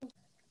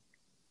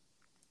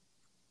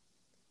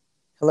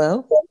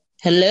Hello?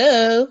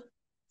 Hello.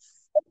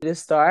 To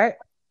start?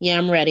 Yeah,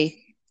 I'm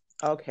ready.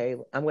 Okay,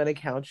 I'm going to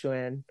count you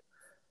in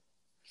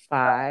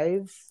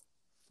five,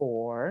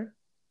 four,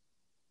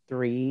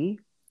 three,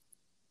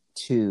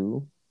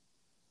 two,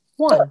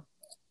 one.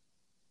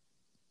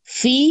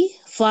 Fee,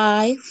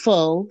 fi,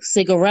 fo,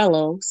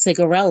 cigarello,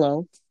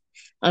 cigarello.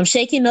 I'm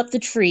shaking up the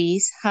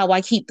trees, how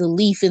I keep the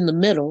leaf in the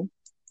middle.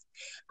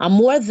 I'm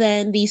more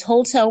than these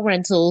hotel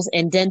rentals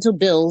and dental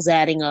bills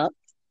adding up.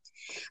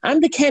 I'm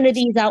the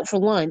Kennedys out for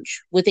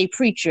lunch with a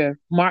preacher,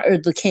 Martin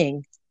Luther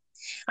King.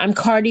 I'm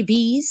Cardi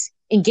B's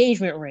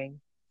engagement ring.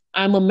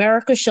 I'm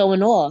America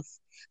showing off.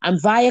 I'm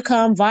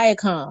Viacom,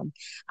 Viacom.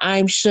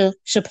 I'm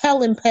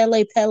Chappelle and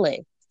Pele Pele.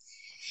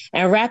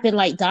 And rapping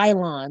like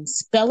Dylon.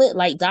 Spell it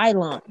like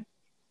Dylon.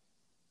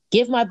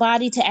 Give my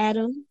body to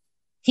Adam.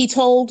 He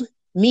told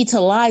me to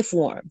lie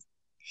for him.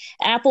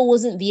 Apple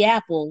wasn't the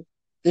apple.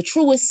 The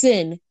truest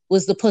sin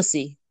was the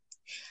pussy.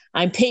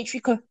 I'm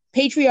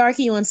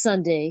patriarchy on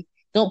Sunday.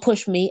 Don't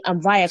push me.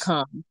 I'm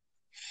Viacom.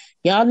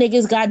 Y'all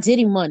niggas got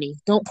Diddy money.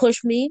 Don't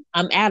push me.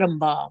 I'm Atom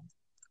Bomb.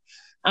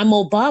 I'm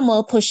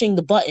Obama pushing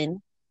the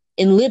button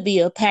in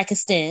Libya,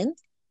 Pakistan.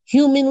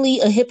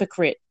 Humanly a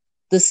hypocrite.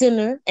 The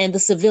sinner and the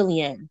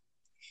civilian.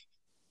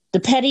 The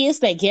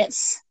pettiest that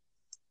gets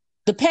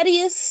The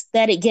pettiest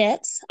that it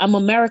gets, I'm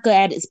America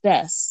at its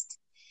best.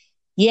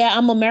 Yeah,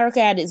 I'm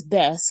America at its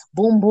best.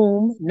 Boom,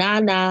 boom, nah,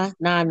 nah,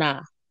 nah,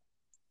 nah.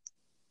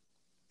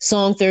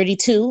 Song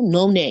 32,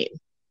 no name.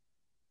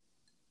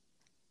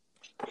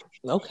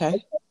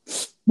 Okay,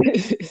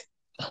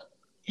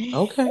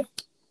 okay.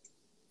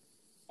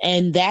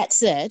 And that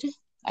said,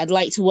 I'd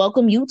like to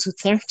welcome you to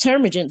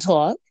Termagant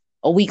Talk,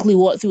 a weekly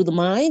walk through the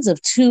minds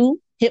of two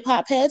hip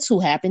hop heads who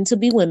happen to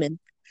be women.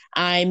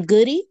 I'm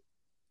Goody.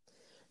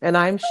 And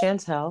I'm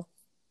Chantel.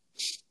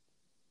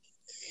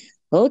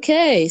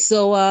 Okay,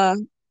 so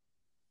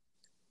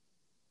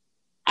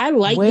I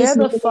like Where this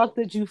the name. fuck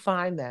did you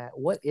find that?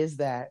 What is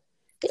that?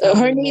 Tell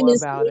Her me name more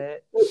is about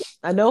it.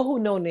 I know who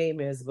No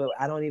Name is, but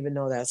I don't even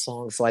know that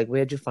song. So, like,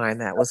 where'd you find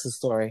that? What's the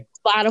story?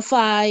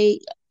 Spotify.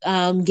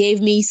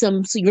 Gave me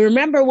some. So you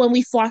remember when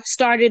we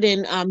started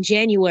in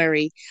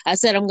January? I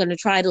said I'm going to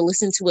try to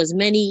listen to as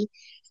many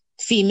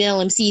female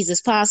MCs as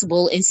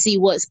possible and see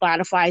what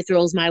Spotify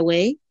throws my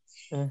way.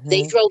 Mm-hmm.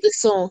 They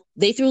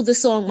threw the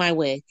song my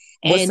way,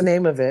 What's the and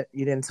name of it?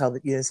 You didn't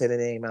say the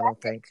name, I don't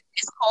think.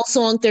 it's called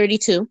Song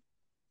 32.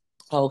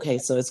 Okay,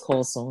 so it's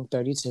called Song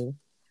 32.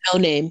 No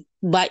name,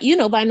 but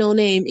by no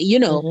name,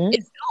 Mm-hmm.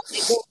 it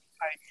goes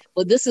hard.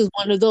 But this is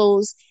one of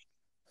those.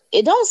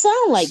 It don't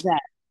sound like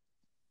that.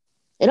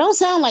 It don't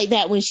sound like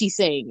that when she's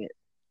saying it.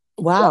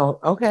 Wow.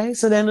 Okay.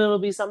 So then it'll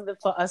be something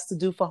for us to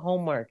do for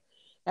homework.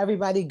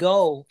 Everybody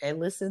go and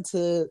listen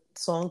to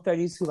Song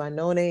 32 by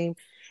No Name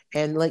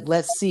and like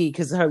let's see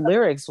because her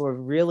lyrics were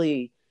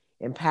really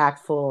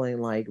impactful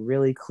and like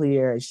really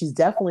clear. And she's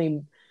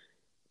definitely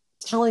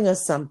telling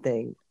us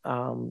something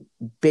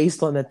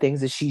based on the things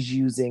that she's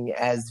using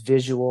as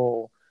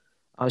visual.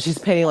 She's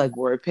painting like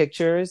word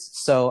pictures.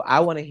 So I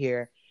want to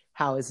hear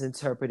how it's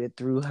interpreted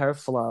through her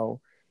flow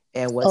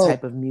and what Oh,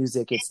 type of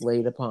music it's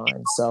laid upon.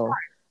 So,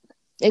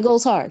 it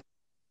goes hard,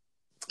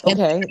 and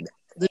okay.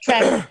 the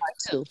track is hard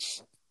too.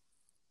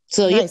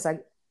 So yeah. Nice.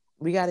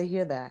 We got to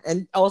hear that,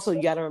 and also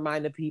you got to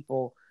remind the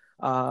people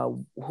uh,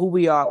 who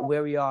we are,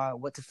 where we are,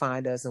 what to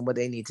find us, and what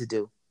they need to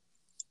do.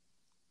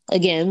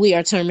 Again, we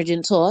are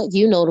Termagant Talk.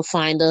 You know to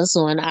find us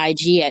on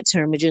IG at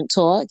Termagant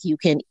Talk. You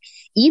can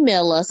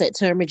email us at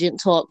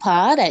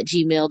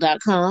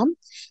termaganttalkpod@gmail.com.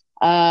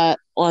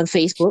 On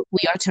Facebook, we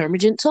are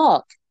Termagant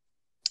Talk.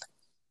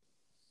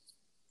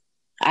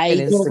 And I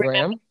don't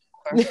Instagram,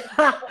 remember.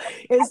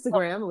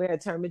 Instagram, we're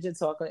at Termagant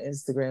Talk on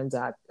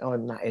Instagram or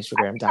not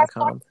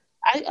Instagram.com.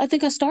 I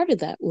think I started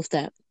that with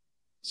that.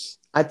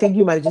 I think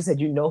you might have just said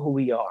you know who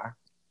we are.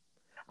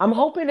 I'm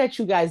hoping that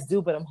you guys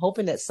do, but I'm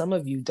hoping that some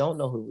of you don't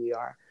know who we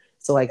are.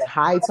 So, like,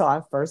 hi to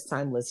our first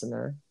time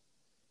listener. And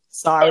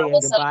Sorry and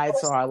what's up? goodbye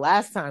to our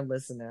last time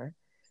listener.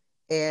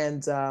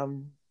 And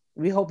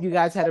we hope you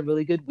guys had a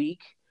really good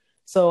week.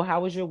 So,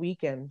 how was your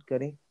weekend,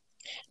 Goody?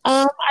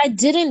 I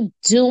didn't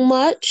do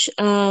much.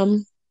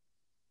 How's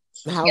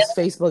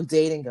Facebook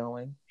dating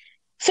going?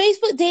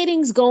 Facebook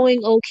dating's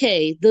going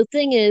okay. The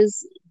thing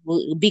is,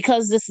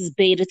 because this is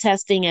beta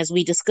testing, as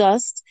we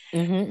discussed,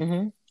 Mm-hmm,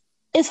 mm-hmm.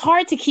 it's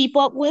hard to keep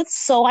up with.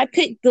 So I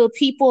picked the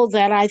people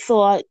that I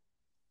thought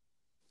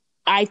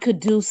I could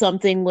do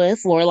something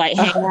with, or like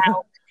hang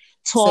out,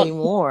 talk, Say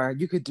more.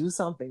 You could do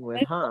something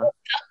with, huh?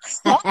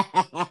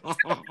 talk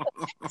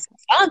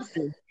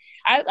something.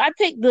 I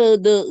picked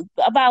the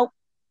about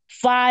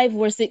 5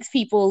 or 6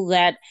 people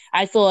that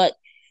I thought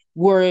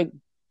were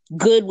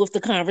good with the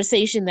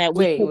conversation that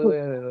we Wait, could.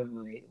 wait, wait, wait, wait,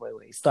 wait, wait,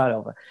 wait. Start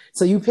over.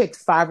 So you picked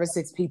 5 or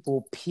 6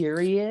 people,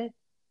 period.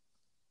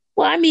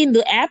 Well, I mean,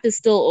 the app is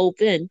still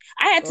open.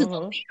 I had to Uh-huh.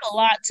 delete a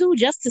lot too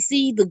just to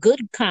see the good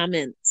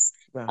comments.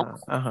 Uh-huh.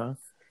 Uh-huh.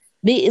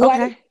 Like,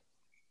 Okay.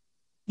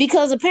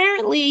 because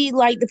apparently,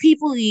 like the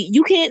people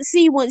you can't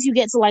see once you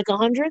get to like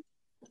 100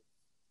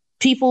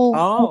 people.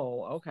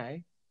 Oh,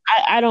 okay.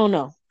 I don't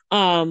know.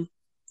 Um,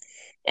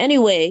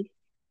 Anyway,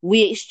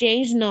 we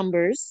exchanged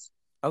numbers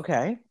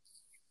Okay.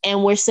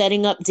 and we're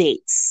setting up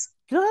dates.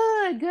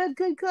 Good, good,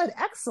 good, good.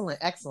 Excellent,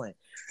 excellent.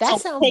 That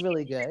So, sounds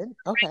really good.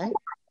 Okay.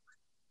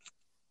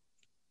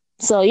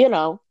 so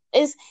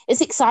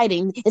it's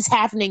exciting. It's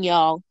happening,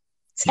 y'all.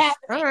 It's All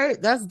happening.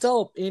 right, that's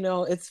dope.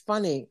 It's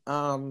funny.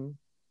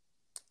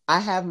 I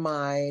have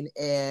mine,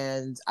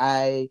 and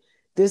I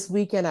this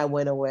weekend I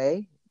went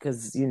away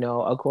because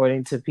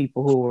according to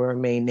people who will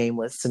remain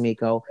nameless,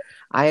 Tamiko,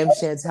 I am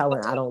Chantel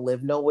and I don't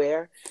live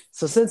nowhere.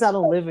 So since I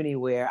don't live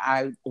anywhere,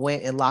 I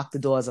went and locked the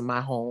doors of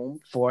my home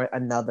for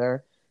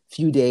another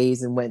few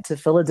days and went to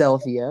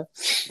Philadelphia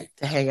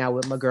to hang out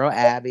with my girl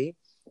Abby.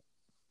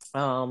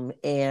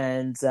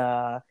 And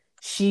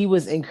she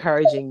was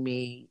encouraging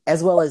me,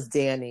 as well as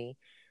Danny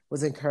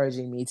was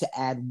encouraging me to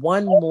add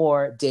one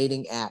more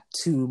dating app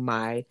to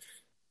my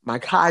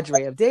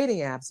cadre of dating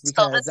apps So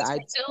because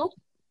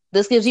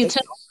this gives you two.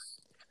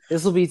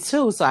 this will be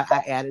two. So I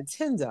added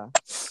Tinder.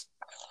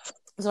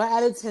 So I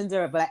added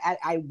Tinder, but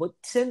what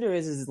Tinder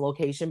is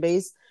location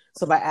based.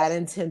 So by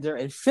adding Tinder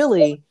in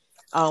Philly,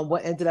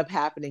 what ended up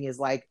happening is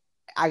like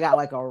I got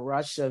like a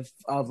rush of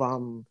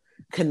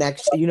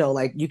connection.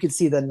 Like you could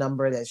see the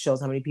number that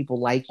shows how many people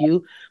like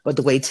you. But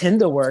the way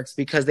Tinder works,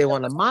 because they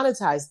want to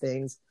monetize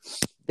things,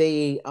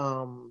 they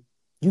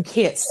you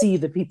can't see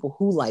the people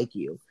who like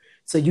you.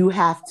 So you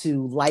have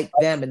to like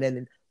them, and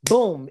then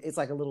boom, it's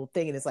like a little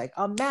thing, and it's like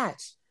a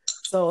match.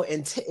 So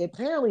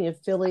apparently in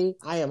Philly,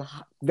 I am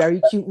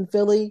very cute in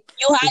Philly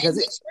You hide in because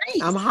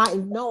the I'm streets. hot.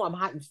 No, I'm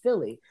hot in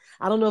Philly.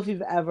 I don't know if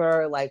you've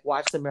ever like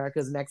watched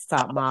America's Next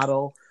Top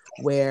Model,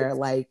 where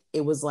like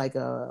it was like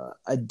a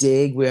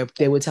dig where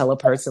they would tell a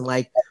person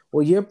like,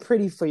 "Well, you're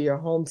pretty for your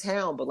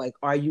hometown, but like,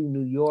 are you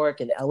New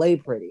York and LA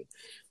pretty?"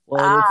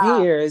 Well, it Ah,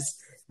 appears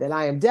that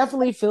I am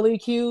definitely Philly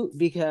cute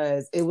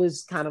because it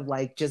was kind of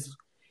like just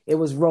it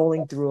was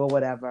rolling through or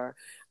whatever.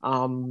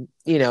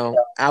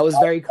 I was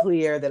very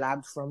clear that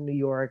I'm from New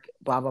York,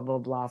 blah, blah, blah,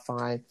 blah,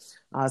 fine.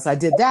 So I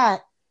did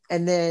that.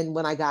 And then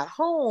when I got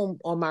home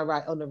on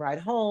the ride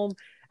home,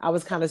 I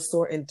was kind of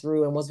sorting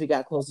through. And once we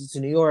got closer to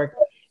New York,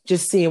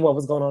 just seeing what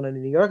was going on in the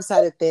New York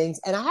side of things.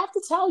 And I have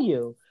to tell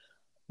you,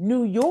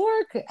 New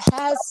York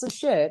has some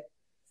shit.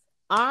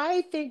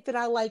 I think that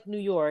I like New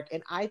York,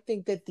 and I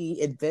think that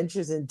the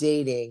adventures in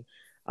dating,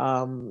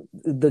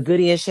 the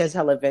Goody and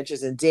Chantel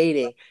adventures in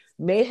dating,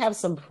 may have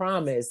some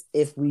promise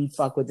if we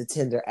fuck with the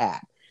Tinder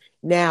app.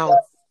 Now,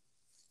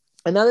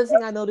 another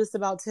thing I noticed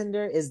about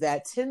Tinder is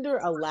that Tinder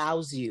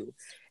allows you,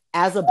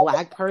 as a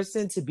Black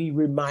person, to be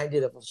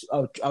reminded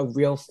of a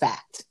real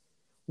fact.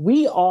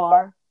 We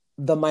are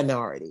the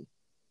minority.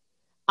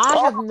 I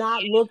have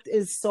not looked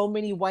at so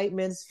many white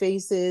men's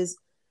faces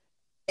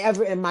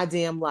ever in my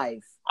damn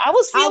life. I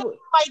was I feeling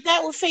like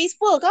that with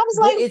Facebook. I was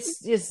But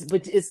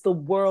like, it's the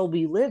world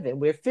we live in.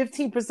 We're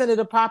 15% of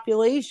the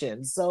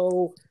population.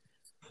 So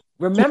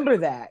remember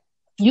that.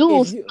 you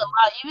will If feel you a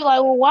lot. You be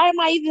like, well, why am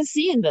I even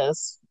seeing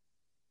this?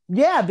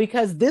 Yeah,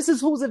 because this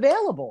is who's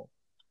available.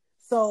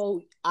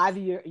 So either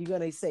you're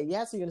gonna say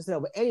yes or you're gonna say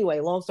no. But anyway,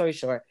 long story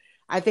short,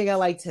 I think I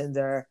like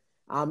Tinder.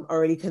 I'm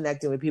already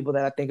connecting with people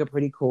that I think are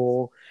pretty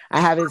cool. I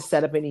haven't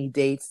set up any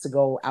dates to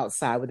go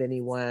outside with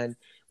anyone.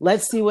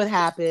 Let's see what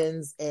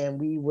happens, and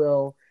we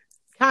will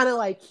kind of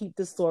like keep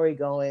the story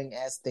going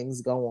as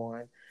things go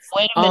on.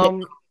 Wait a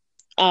minute.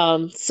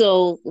 Um,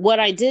 So what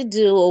I did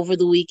do over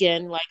the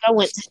weekend, like I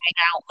went to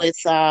hang out with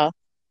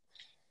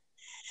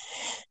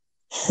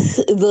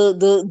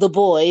the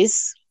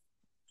boys,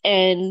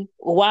 and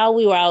while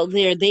we were out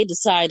there, they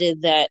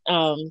decided that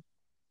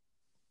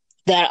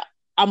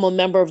I'm a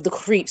member of the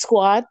Creep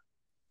Squad.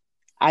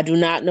 I do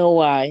not know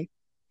why,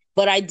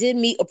 but I did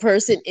meet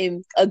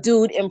a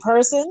dude in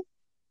person,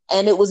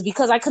 and it was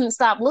because I couldn't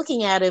stop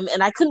looking at him,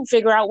 and I couldn't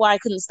figure out why I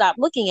couldn't stop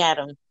looking at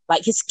him.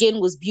 Like his skin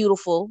was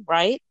beautiful,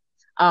 right?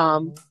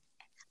 Um,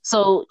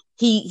 so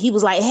he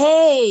was like,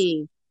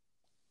 "Hey,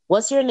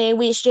 what's your name?"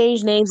 We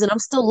exchanged names, and I'm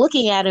still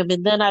looking at him,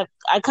 and then I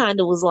kind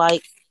of was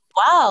like,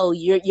 "Wow,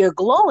 you're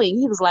glowing."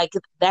 He was like,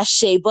 "That's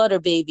Shea Butter,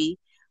 baby."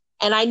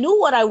 And I knew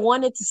what I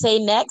wanted to say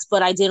next,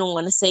 but I didn't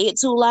want to say it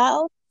too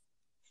loud.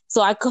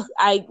 So I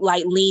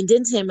like leaned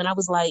into him and I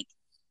was like,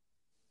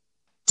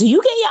 "Do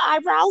you get your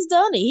eyebrows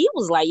done?" And he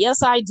was like,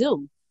 "Yes, I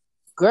do."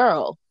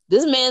 Girl,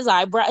 this man's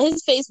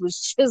his face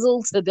was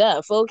chiseled to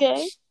death.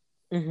 Okay,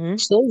 mm-hmm.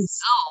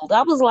 chiseled.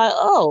 I was like,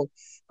 "Oh."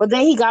 But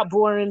then he got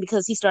boring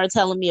because he started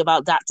telling me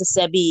about Dr.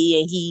 Sebi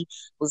and he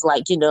was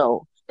like,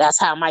 that's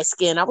how my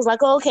skin. I was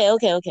like, oh, okay,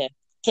 okay, okay.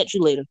 Catch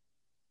you later.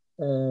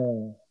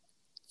 Mm.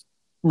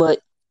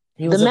 But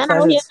He the was a men out here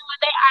pleasant. doing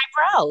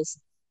their eyebrows,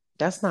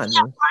 That's not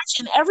yeah, new.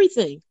 arching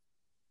everything.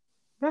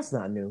 That's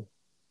not new.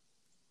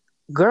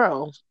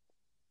 Girl,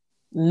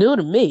 new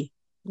to me.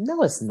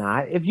 No, it's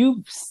not. If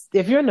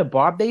you're in the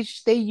barb, they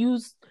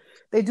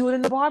do it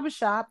in the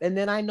barbershop, and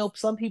then I know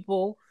some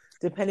people,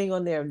 depending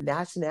on their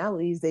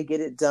nationalities, they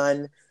get it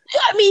done.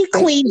 I mean, They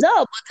cleaned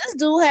up, but this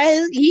dude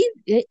had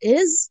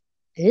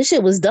his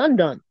shit was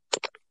done.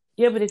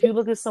 Yeah, but if you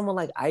look at someone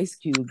like Ice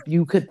Cube,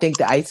 you could think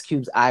that Ice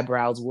Cube's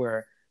eyebrows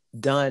were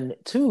done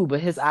too, but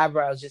his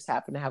eyebrows just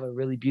happen to have a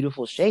really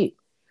beautiful shape.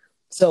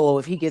 So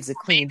if he gets it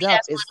cleaned Maybe up,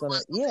 that's what it's it gonna,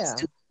 was Lucas yeah,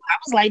 do. I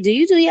was like, "Do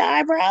you do your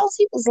eyebrows?"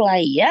 He was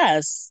like,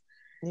 "Yes."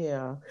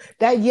 yeah.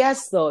 That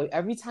yes, though,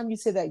 every time you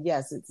say that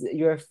yes,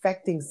 you're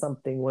affecting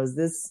something. Was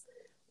this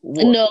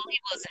what No, he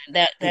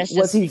wasn't. That's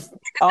was just he? that's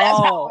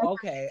Oh,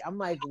 okay. I'm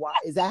like, why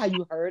is that how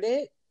you heard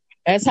it?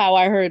 that's how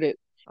I heard it.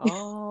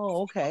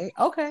 Oh, okay.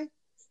 Okay.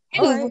 He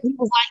All was right. he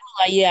was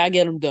like, "Yeah, I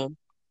get them done."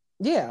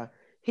 Yeah.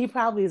 He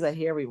probably is a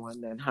hairy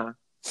one then, huh?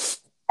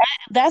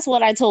 That's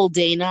what I told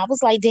Dana. I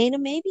was like, Dana,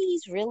 maybe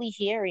he's really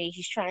hairy.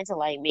 He's trying to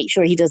like make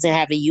sure he doesn't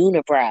have a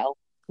unibrow.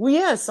 Well,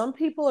 yeah, some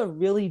people are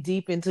really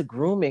deep into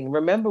grooming.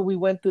 Remember, we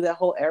went through that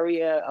whole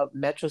area of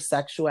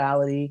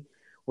metrosexuality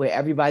where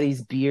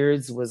everybody's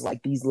beards was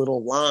like these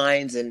little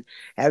lines and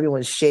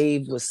everyone's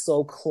shaved was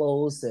so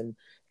close and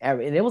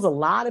there was a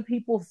lot of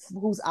people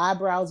whose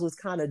eyebrows was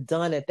kind of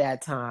done at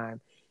that time.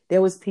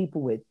 There was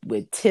people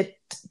with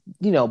tipped,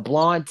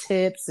 blonde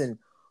tips and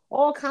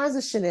all kinds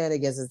of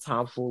shenanigans and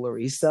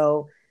tomfoolery.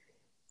 So,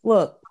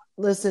 look,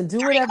 listen, do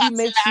Three whatever cuts in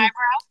makes you the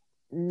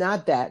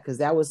not that because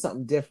that was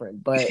something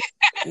different, but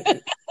eyebrow.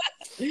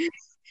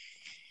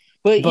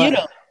 But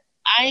but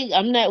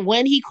I'm not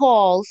when he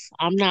calls,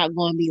 I'm not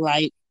going to be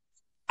like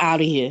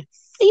out of here.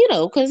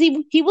 Because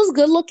he was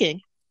good looking.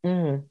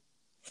 mm, He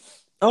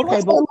okay,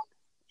 was good.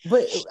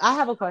 but I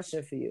have a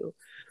question for you.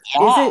 Is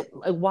Yeah, it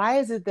like why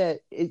is it that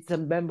it's a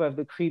member of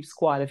the creep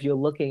squad if you're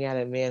looking at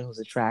a man who's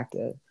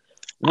attractive?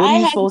 What are I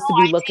you have no supposed to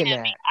be looking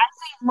idea. at?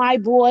 My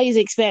boys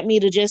expect me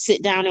to just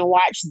sit down and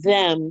watch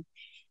them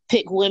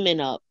pick women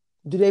up.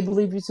 Do they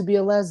believe you to be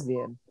a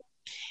lesbian?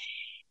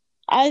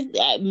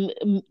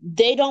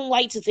 They don't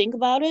like to think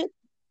about it.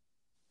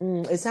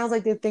 It sounds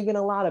like they're thinking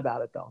a lot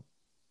about it though.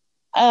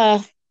 Uh,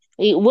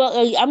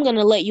 well, I'm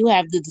gonna let you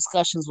have the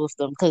discussions with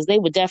them because they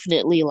were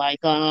definitely like,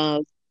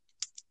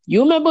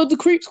 you remember the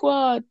Creep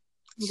Squad?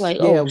 I was like,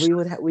 Yeah,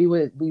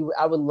 oh,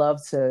 I would love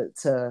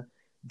to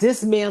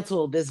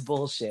dismantle this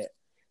bullshit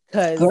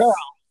girl, because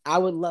I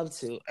would love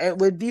to. It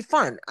would be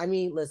fun. I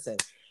mean, listen,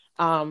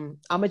 I'm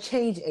a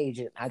change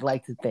agent. I'd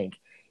like to think,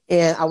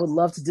 and I would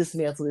love to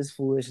dismantle this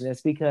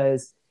foolishness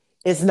because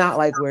it's not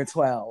like we're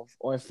 12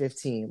 or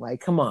 15. Like,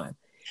 come on,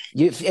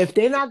 if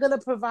they're not gonna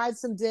provide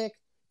some dick,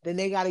 then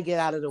they got to get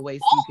out of the way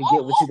so you can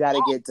get what you got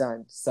to get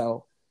done.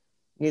 So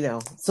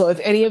if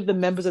any of the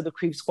members of the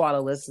Creep Squad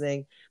are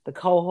listening, the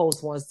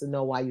co-host wants to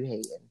know why you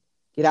hating.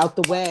 Get out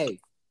the way.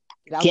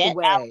 Get out the get out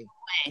way.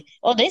 the way.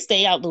 Oh, they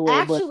stay out the way,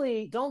 but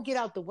Actually, don't get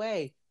out the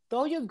way.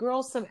 Throw your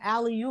girl some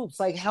alley oops.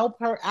 Like help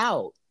her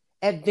out.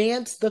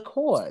 Advance the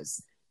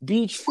cause.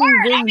 Be true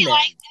wingmen.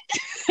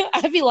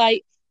 I'd be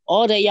like,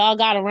 all that y'all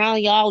got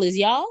around y'all is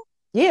y'all.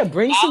 Yeah,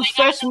 bring Y'all some ain't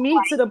got fresh meat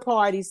to the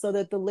party so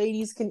that the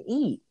ladies can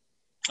eat.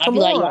 no. I'd Come be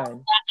like, y'all ain't on. got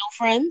no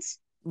friends.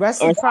 Or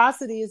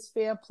Reciprocity is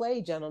fair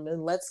play,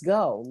 gentlemen. Let's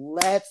go.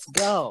 Let's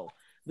go.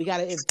 We got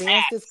to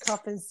advance this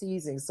cuffing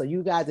season. So,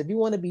 you guys, if you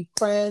want to be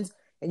friends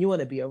and you want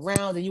to be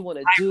around and you want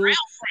to like do, real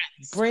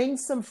friends. bring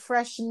some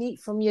fresh meat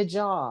from your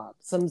job.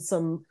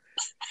 Some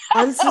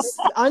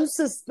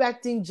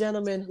unsuspecting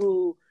gentlemen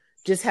who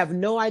just have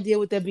no idea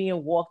what they're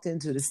being walked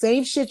into. The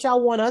same shit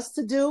y'all want us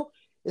to do,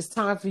 it's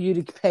time for you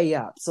to pay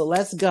up. So,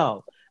 let's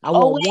go. I Oh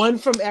want wait, one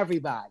from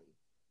everybody.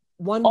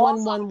 One, one,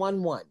 also one,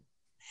 one, one.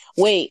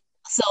 wait.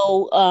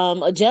 So,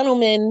 a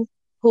gentleman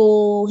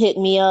who hit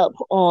me up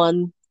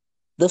on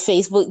the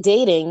Facebook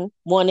dating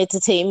wanted to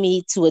take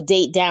me to a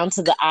date down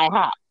to the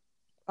IHOP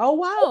Oh,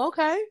 wow.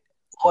 Okay.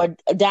 or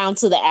down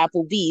to the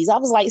Applebee's. I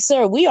was like,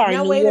 sir, we are in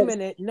Now New wait a York.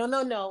 minute. No,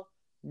 no, no,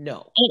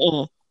 no.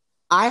 Mm-mm.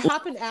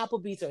 IHOP and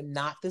Applebee's are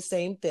not the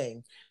same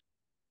thing.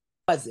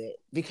 Was it?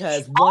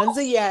 Because Oh, one's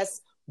a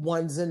yes,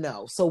 one's a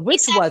no. So he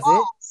which said was it?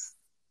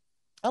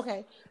 both.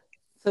 Okay.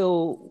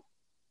 So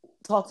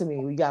talk to me.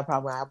 We got a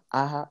problem with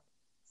IHOP.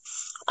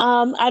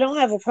 I don't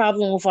have a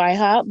problem with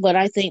IHOP, but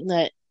I think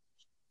that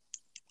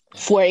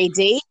for a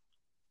date,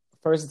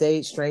 First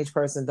date, strange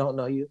person, don't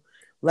know you.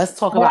 Let's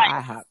talk about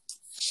right? IHOP.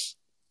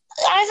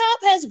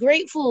 IHOP has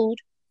great food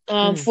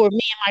Mm, for me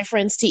and my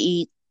friends to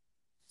eat.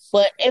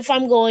 But if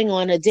I'm going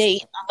on a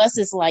date, unless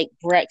it's like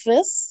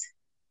breakfast,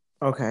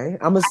 okay.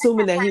 I'm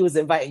assuming that he was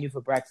inviting you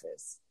for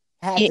breakfast.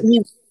 Had to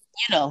be.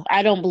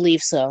 I don't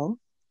believe so.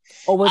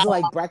 Or was Um, it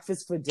like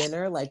breakfast for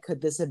dinner? Like,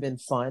 could this have been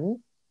fun?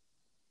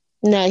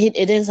 no, it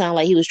didn't sound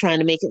like he was trying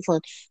to make it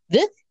fun.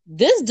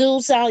 This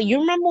dude sound. You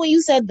remember when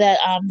you said that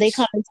they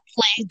come into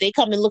play, they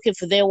come in looking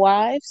for their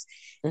wives.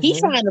 He's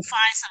Mm-hmm. trying to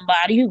find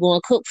somebody who's going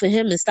to cook for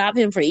him and stop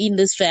him from eating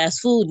this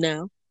fast food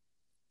now.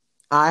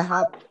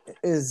 IHOP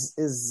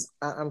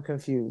I'm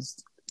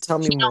confused. Tell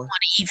me more.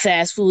 Eat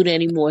fast food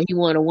anymore. He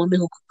want a woman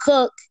who could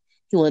cook.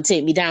 He want to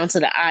take me down to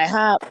the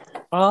IHOP.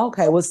 Oh,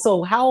 okay. Well,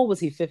 so how old was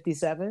he?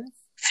 57?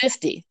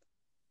 50.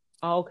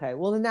 Oh, okay.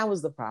 Well, then that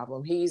was the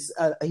problem. He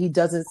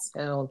doesn't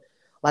sound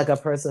like a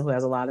person who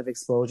has a lot of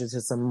exposure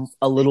to some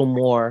a little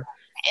more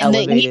And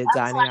then elevated I was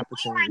dining like, we are in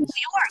opportunities.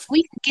 New York.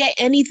 We can get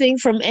anything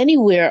from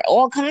anywhere,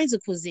 all kinds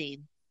of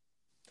cuisine.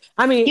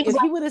 I mean, He was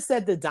if he like, would have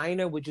said the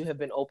diner, would you have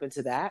been open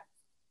to that?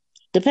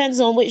 depends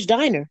on which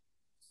diner.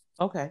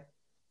 Okay.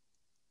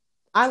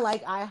 I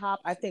like IHOP.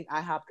 I think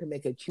IHOP can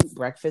make a cute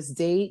breakfast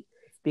date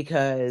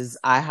because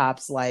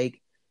IHOP's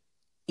like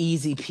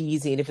easy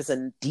peasy. And if it's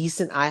a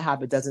decent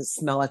IHOP, it doesn't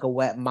smell like a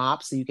wet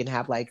mop. So you can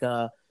have like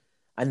a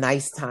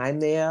nice time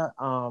there.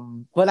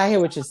 But I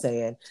hear what you're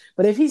saying.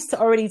 But if he's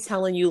already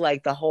telling you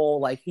like the whole,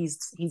 like he's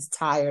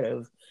tired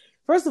of,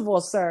 first of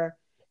all, sir,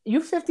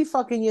 you 50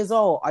 fucking years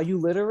old. Are you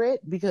literate?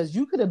 Because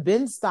you could have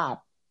been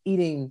stopped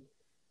eating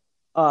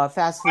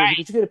fast food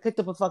because you could have picked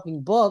up a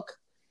fucking book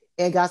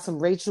and got some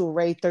Rachel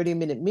Ray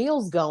 30-minute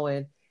meals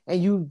going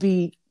and you'd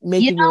be You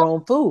making your know,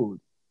 own food.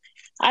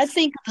 I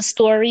think the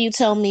story you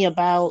told me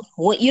about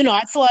what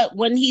I thought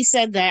when he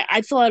said that,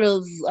 I thought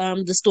of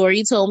the story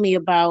you told me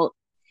about.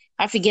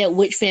 I forget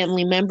which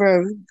family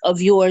member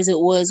of yours it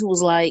was who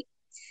was like,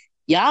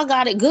 "Y'all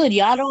got it good.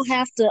 Y'all don't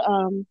have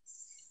to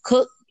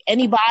cook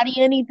anybody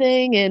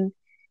anything." And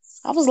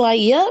I was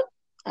like, "Yep,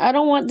 I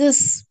don't want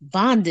this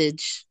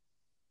bondage."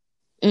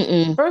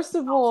 Mm-mm. First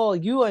of all,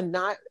 you are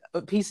not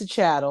a piece of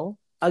chattel.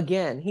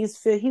 Again, he's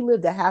fit. He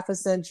lived a half a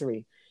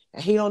century,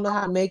 and he don't know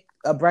how to make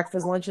a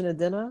breakfast, lunch, and a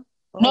dinner.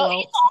 Oh No, he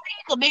well, told me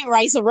he could make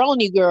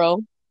rice-a-roni,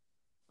 girl.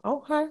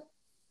 okay.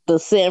 The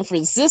San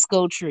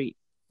Francisco treat.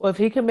 Well, if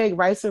he can make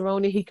rice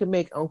roni, he can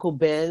make Uncle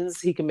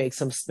Ben's. He can make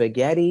some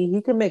spaghetti.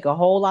 He can make a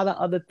whole lot of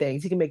other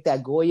things. He can make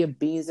that Goya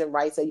beans and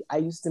rice I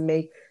used to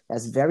make.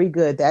 That's very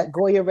good. That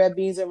Goya red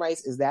beans and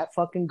rice is that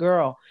fucking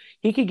girl.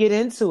 He could get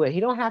into it. He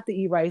don't have to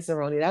eat rice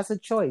roni. That's a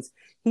choice.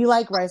 He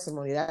like rice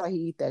roni. That's why he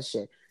eat that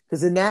shit.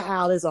 Because in that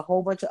aisle, there's a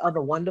whole bunch of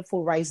other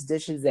wonderful rice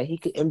dishes that he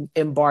could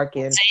embark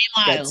in. Same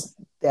aisle.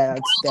 That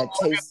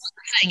taste.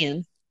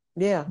 Singing.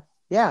 Yeah,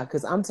 yeah.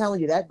 Because I'm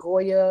telling you, that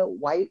Goya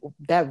white,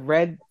 them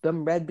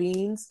red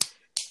beans,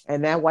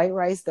 and that white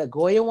rice, that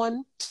Goya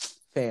one,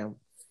 fam,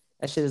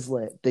 that shit is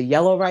lit. The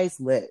yellow rice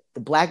lit. The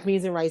black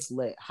beans and rice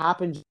lit.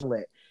 Hopping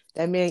lit.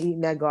 That man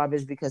eating that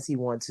garbage because he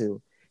want to.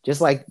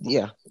 Just like,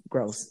 yeah,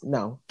 gross.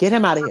 No, get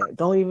him out of here.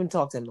 Don't even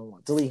talk to him no more.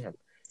 Delete him.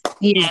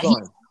 He's Yeah.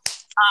 gone.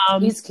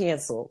 Um. He's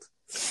canceled.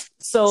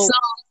 So So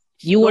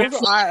you were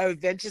those are our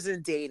adventures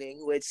in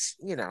dating, which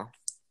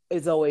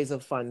is always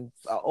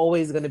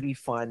always going to be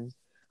fun,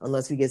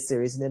 unless we get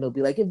serious, and then it'll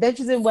be like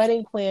adventures in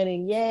wedding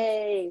planning,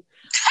 yay!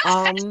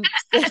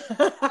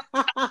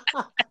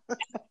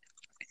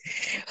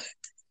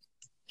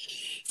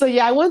 So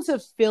yeah, I went to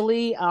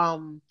Philly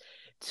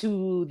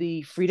to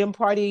the Freedom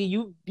Party.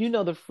 You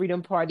know the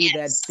Freedom Party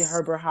that yes.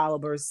 Herbert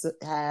Holober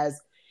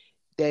has.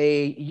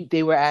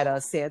 They were at a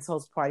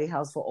Santos Party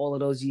House for all of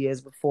those years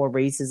before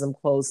racism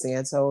closed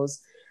Santos,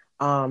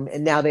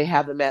 and now they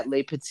have them at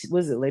Le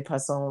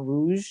Poisson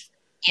Rouge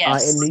in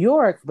Yes. New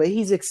York. But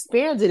he's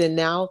expanded, and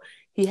now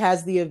he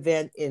has the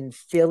event in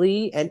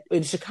Philly and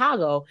in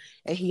Chicago,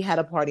 and he had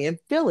a party in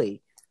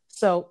Philly.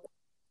 So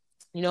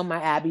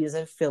my Abby is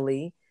in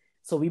Philly,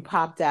 so we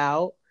popped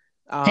out.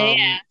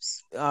 Hey,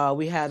 Um, Abs.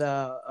 we had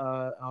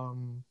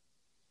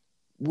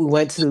we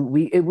went to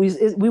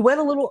we went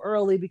a little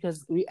early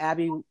because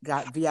Abby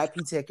got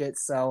VIP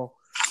tickets, so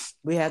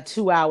we had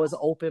 2 hours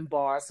open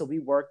bar, so we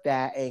worked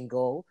that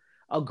angle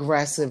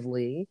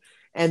aggressively,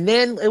 and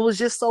then it was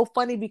just so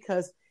funny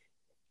because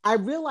I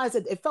realized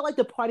that it felt like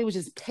the party was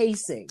just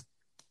pacing,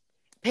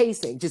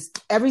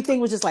 just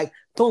everything was just like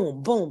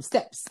boom, boom,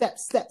 step, step,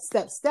 step,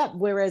 step, step.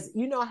 Whereas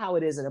you know how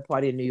it is in a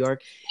party in New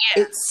York,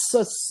 Yeah. it's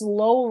a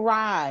slow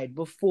ride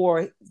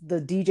before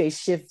the DJ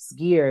shifts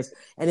gears,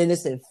 and then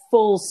it's in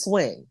full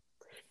swing.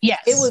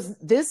 Yes.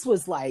 This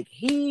was like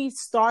he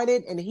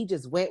started and he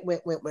just went.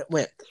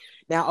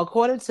 Now,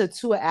 according to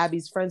two of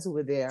Abby's friends who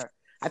were there,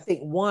 I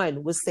think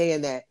one was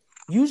saying that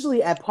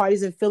usually at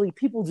parties in Philly,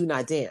 people do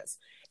not dance.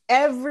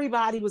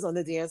 Everybody was on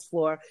the dance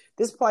floor.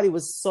 This party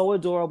was so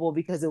adorable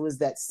because it was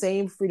that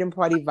same Freedom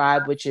Party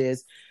vibe, which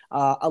is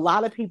a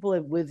lot of people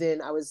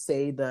within, I would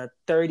say, the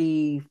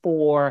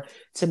 34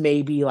 to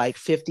maybe like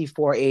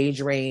 54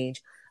 age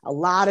range. A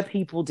lot of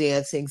people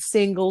dancing,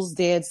 singles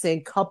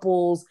dancing,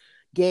 couples,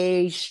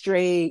 gay,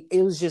 straight.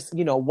 It was just,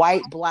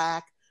 white,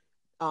 black,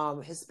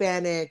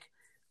 Hispanic,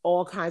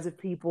 all kinds of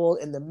people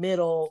in the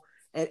middle.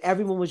 And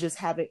everyone was just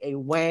having a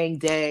wang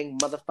dang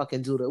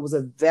motherfucking doodle. It was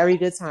a very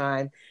good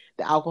time.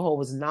 The alcohol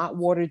was not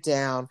watered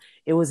down.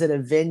 It was at a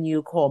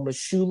venue called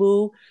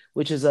Mashulu,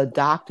 which is a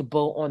docked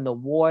boat on the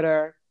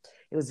water.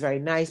 It was very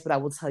nice, but I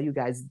will tell you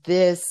guys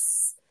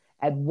this.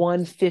 At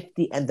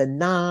 1:50 and the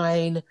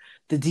 9,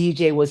 the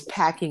DJ was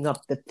packing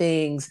up the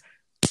things.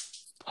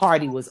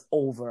 Party was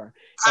over,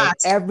 and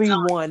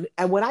everyone,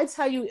 and when I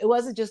tell you, it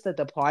wasn't just that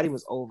the party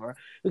was over,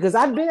 because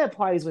I've been at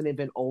parties when they've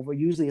been over,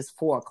 usually it's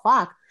 4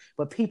 o'clock,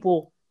 but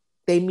people,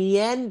 they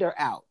meander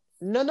out.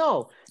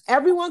 No,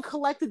 everyone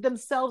collected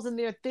themselves and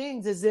their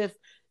things as if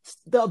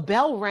the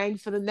bell rang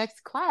for the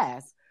next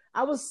class.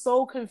 I was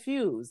so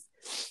confused.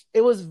 It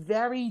was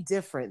very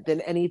different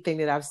than anything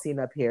that I've seen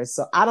up here,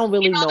 so I don't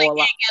really know They a lot.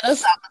 can't get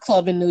us out the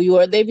club in New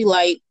York. They be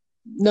like,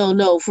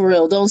 no, for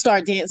real. Don't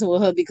start dancing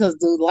with her because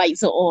the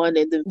lights are on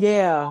and the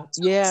Yeah.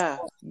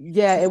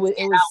 It was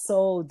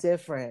so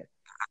different.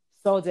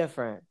 So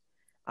different.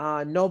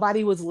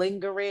 Nobody was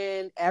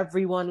lingering.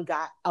 Everyone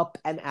got up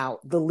and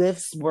out. The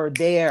lifts were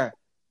there.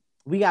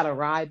 we got a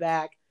ride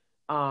back.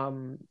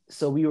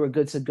 So we were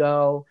good to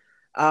go.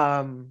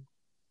 Um,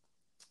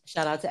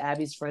 Shout out to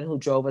Abby's friend who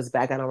drove us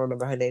back. I don't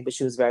remember her name, but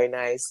she was very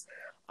nice.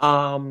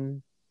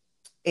 Um,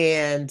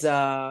 and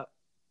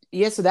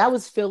yeah, so that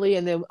was Philly.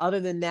 And then other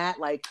than that,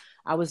 like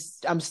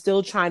I'm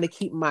still trying to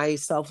keep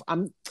myself.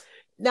 I'm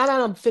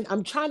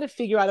trying to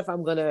figure out if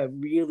I'm gonna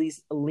really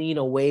lean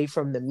away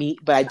from the meat.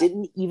 But I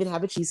didn't even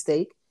have a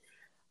cheesesteak.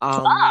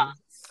 Ah,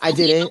 I lean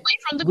didn't. away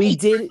from the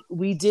meat.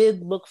 We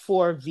did look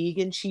for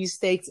vegan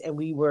cheesesteaks, and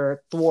we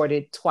were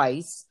thwarted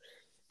twice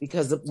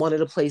because one of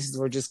the places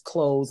were just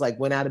closed, like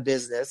went out of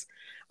business.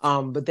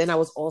 But then I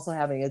was also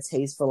having a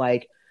taste for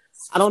like,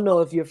 I don't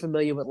know if you're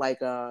familiar with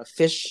like a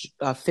fish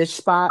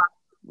spot,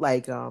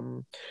 like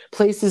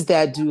places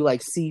that do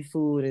like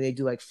seafood and they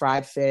do like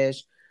fried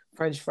fish,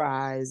 French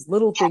fries,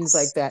 little things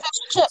like Yes, that. fish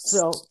and chips.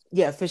 So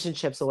yeah, fish and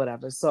chips or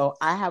whatever. So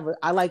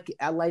I like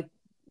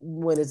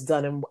when it's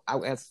done in I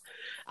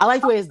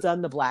like the way it's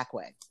done the black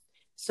way.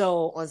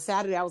 So on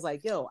Saturday I was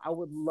like, yo, I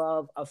would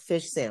love a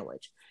fish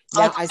sandwich.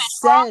 Like Now a I fish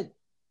fry. said,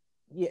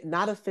 yeah,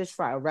 not a fish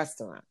fry, a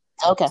restaurant.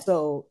 Okay.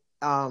 So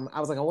I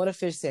was like, I want a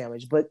fish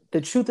sandwich. But the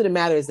truth of the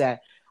matter is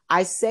that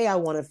I say I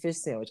want a fish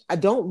sandwich. I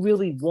don't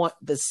really want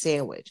the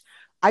sandwich.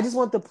 I just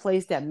want the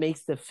place that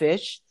makes the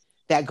fish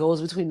that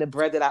goes between the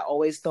bread that I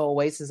always throw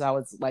away since I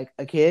was like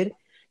a kid.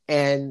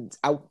 And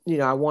I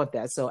want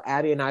that. So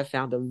Abby and I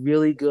found a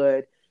really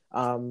good,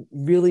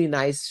 really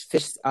nice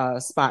fish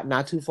spot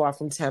not too far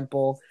from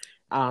Temple.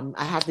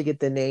 I have to get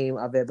the name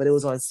of it, but it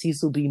was on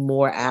Cecil B.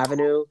 Moore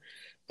Avenue.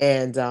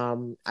 And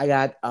I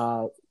got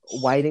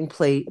whiting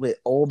plate with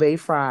Old Bay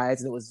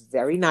fries, and it was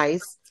very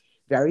nice,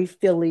 very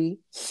Philly.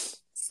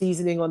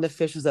 Seasoning on the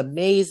fish was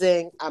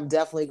amazing. I'm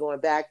definitely going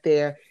back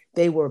there.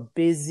 They were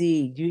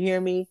busy. Do you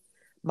hear me?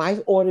 My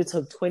order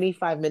took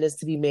 25 minutes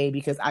to be made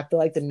because I feel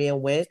like the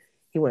man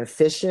he went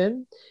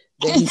fishing,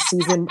 then he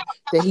seasoned,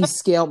 then he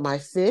scaled my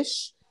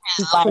fish,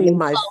 he cleaned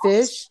my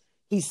fish,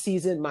 he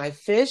seasoned my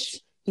fish,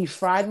 he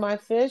fried my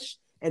fish,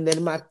 and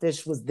then my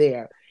fish was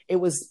there. It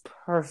was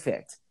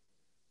perfect.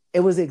 It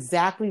was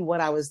exactly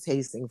what I was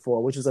tasting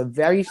for, which was a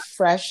very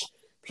fresh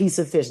piece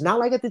of fish, not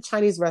like at the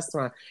Chinese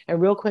restaurant.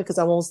 And real quick, because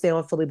I won't stay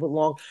on Philly but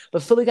long,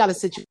 but Philly got a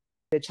situation.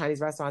 The Chinese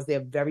restaurants, they're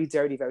very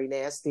dirty, very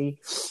nasty.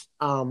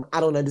 I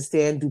don't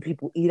understand. Do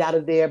people eat out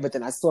of there? But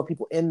then I saw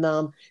people in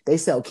them. They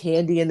sell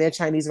candy in their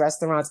Chinese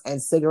restaurants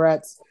and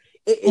cigarettes.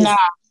 It is, Nah,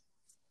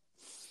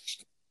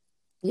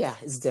 yeah,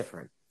 it's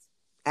different.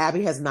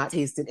 Abby has not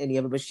tasted any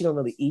of it, but she don't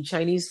really eat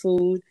Chinese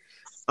food.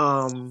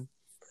 Um,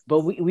 but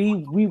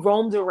we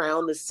roamed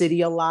around the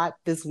city a lot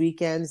this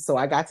weekend, so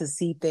I got to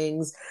see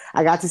things.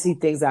 I got to see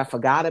things I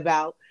forgot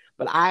about,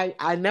 but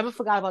I never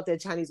forgot about their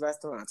Chinese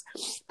restaurants.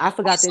 I we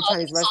forgot their saw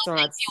Chinese something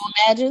restaurants. you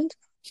imagined.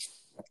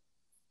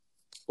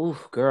 Ooh,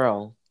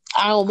 girl,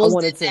 I I almost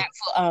did wanted to. that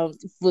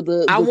for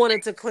I the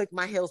wanted to click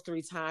my heels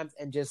 3 times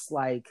and just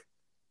like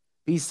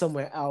be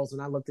somewhere else. When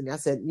I looked in, I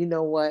said, you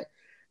know what?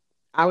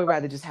 I would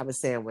rather just have a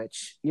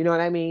sandwich. You know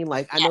what I mean?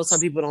 Like, I know some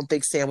yes. people don't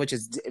think sandwich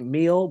is a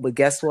meal, but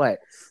guess what?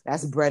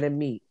 That's bread and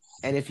meat.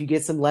 And if you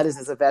get some lettuce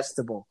as a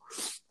vegetable,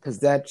 because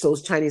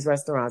those Chinese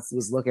restaurants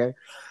was looking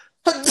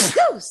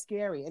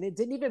scary. And it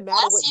didn't even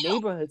matter Bless what you.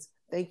 neighborhoods,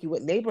 thank you,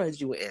 what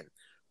neighborhoods you were in.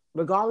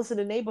 Regardless of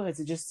the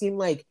neighborhoods, it just seemed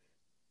like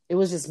it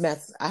was just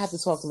mess. I have to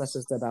talk to my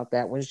sister about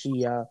that when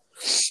she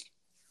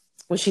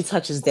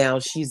touches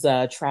down. She's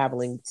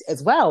traveling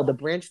as well. The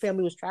Branch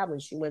family was traveling.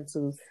 She went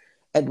to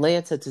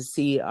Atlanta to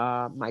see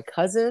my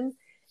cousin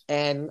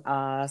and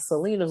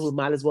Selena, who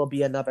might as well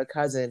be another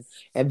cousin,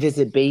 and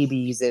visit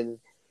babies and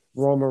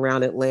roam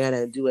around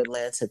Atlanta and do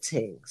Atlanta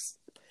things.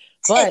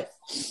 But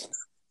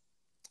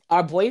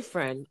our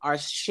boyfriend, our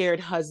shared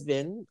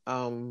husband,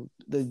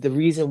 the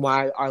reason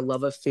why our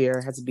love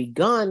affair has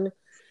begun,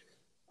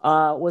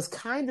 was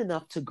kind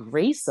enough to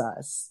grace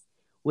us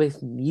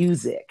with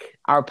music.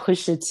 Our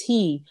Pusha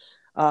T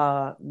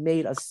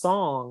made a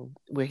song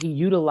where he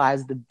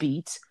utilized the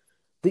beat.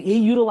 He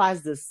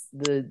utilized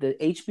the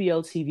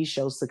HBO TV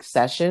show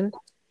Succession,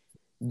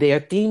 their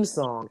theme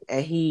song,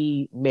 and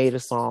he made a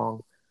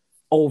song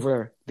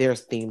over their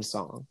theme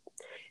song.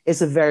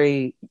 It's a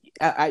very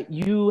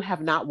you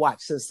have not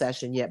watched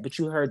Succession yet, but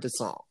you heard the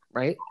song,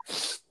 right?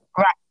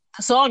 Right.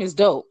 The song is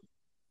dope.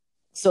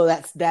 So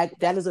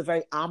that is a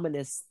very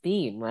ominous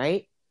theme,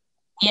 right?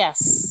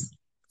 Yes.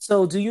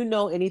 So do you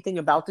know anything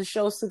about the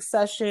show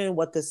Succession?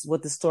 What the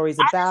story's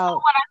I just know about?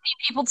 what I see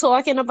people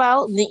talking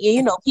about.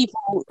 The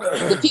people on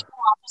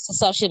the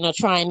Succession are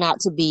trying not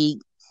to be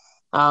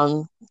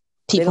um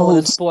They don't people want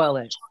who. to spoil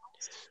it.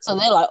 So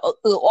they're like,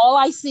 all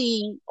I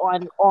see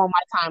on all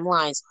my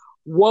timelines.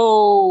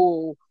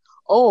 Whoa!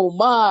 Oh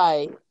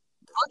my!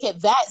 Look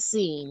at that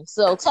scene.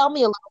 So tell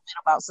me a little bit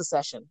about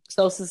Succession.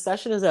 So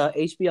Succession is a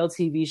HBO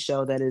TV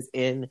show that is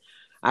in,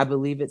 I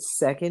believe its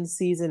second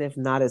season, if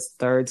not its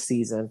third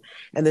season.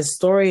 And the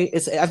story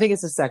is, I think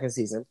it's the second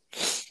season.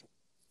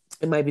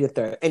 It might be the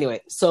third.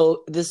 Anyway,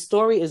 so the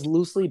story is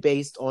loosely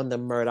based on the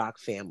Murdoch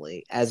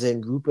family, as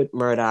in Rupert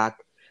Murdoch,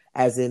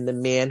 as in the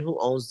man who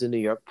owns the New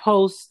York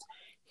Post.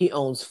 He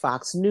owns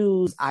Fox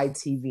News,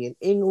 ITV in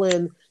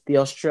England, the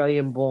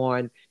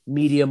Australian-born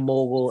media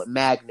mogul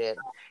magnate,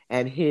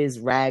 and his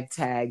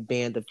ragtag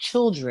band of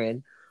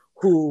children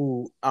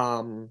who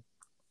are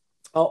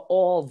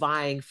all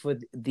vying for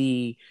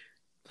the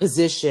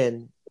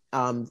position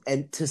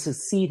and to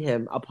succeed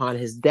him upon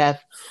his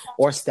death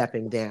or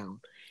stepping down.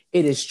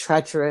 It is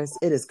treacherous.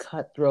 It is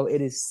cutthroat.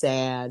 It is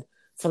sad.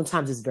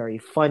 Sometimes it's very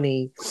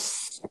funny.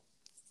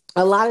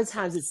 A lot of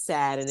times it's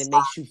sad and it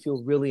makes you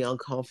feel really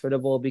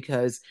uncomfortable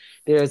because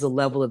there is a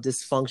level of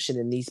dysfunction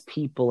in these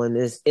people in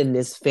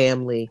this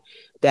family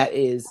that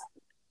is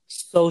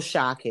so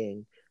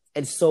shocking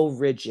and so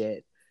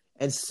rigid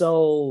and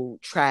so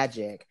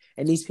tragic.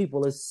 And these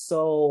people are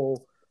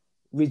so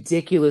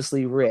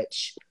ridiculously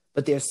rich,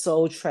 but they're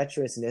so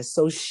treacherous and they're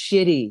so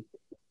shitty,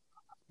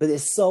 but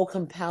it's so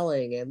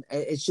compelling. And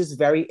it's just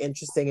very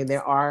interesting. And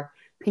there are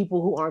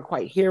people who aren't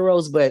quite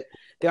heroes, but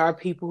there are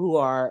people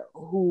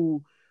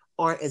who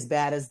aren't as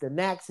bad as the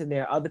next. And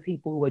there are other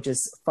people who are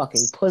just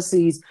fucking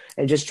pussies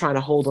and just trying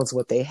to hold on to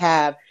what they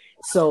have.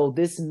 So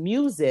this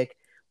music,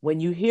 when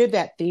you hear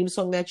that theme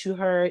song that you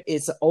heard,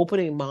 it's an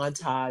opening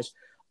montage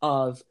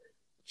of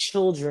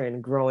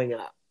children growing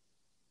up.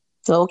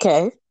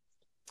 Okay.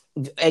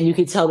 And you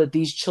can tell that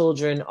these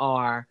children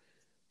are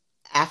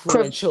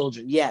affluent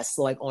children. Yes,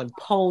 like on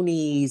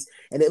ponies,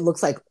 and it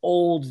looks like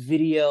old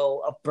video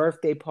of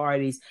birthday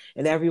parties,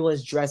 and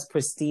everyone's dressed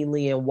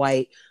pristinely in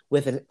white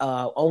with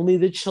only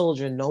the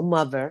children, no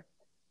mother.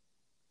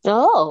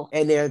 Oh.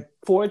 And there are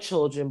 4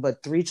 children,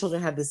 but 3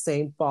 children have the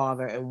same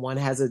father, and one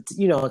has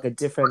like a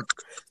different.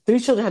 3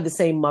 children have the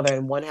same mother,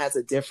 and one has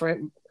a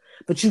different.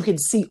 But you can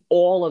see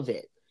all of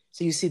it.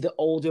 So you see the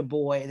older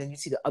boy, and then you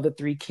see the other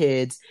 3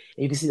 kids,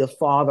 and you can see the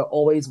father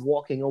always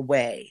walking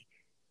away.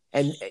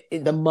 And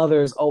the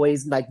mother is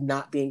always like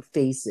not being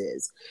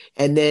faces.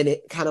 And then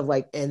it kind of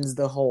like ends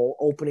the whole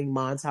opening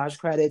montage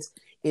credits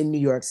in New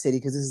York City,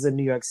 because this is a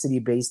New York City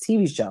based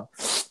TV show.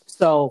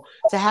 So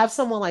to have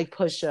someone like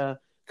Pusha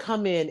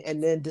come in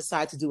and then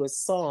decide to do a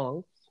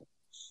song,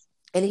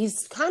 and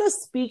he's kind of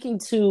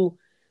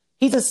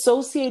he's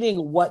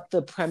associating what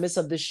the premise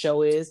of the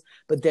show is,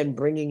 but then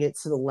bringing it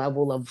to the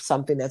level of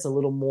something that's a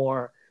little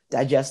more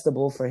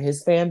digestible for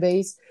his fan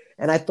base.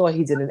 And I thought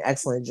he did an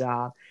excellent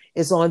job.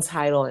 It's on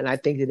Tidal, and I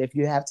think that if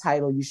you have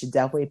Tidal, you should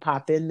definitely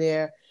pop in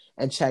there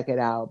and check it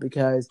out,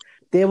 because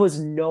there was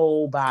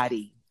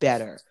nobody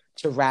better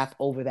to rap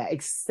over that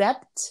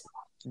except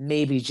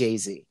maybe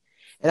Jay-Z.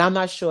 And I'm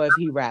not sure if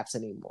he raps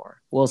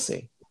anymore. We'll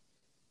see.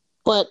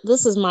 But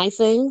this is my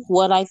thing.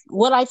 What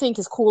I think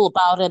is cool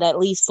about it, at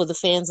least for the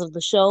fans of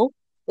the show,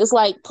 it's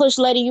like Push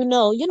letting you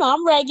know,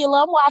 I'm regular.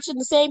 I'm watching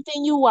the same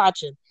thing you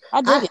watching.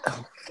 I dig it.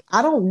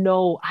 I don't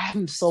know.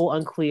 I'm so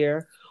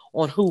unclear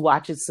on who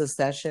watches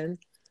Succession,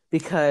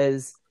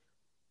 because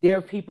there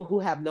are people who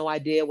have no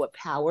idea what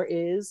Power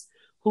is,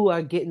 who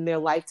are getting their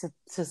life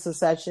to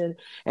Succession.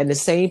 And the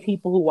same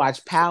people who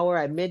watch Power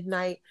at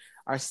midnight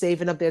are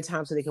saving up their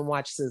time so they can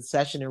watch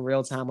Succession in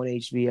real time on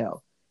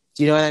HBO.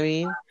 Do you know what I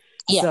mean?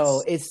 Yes.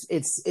 So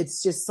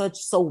it's just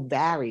so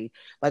varied.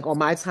 Like on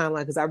my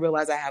timeline, because I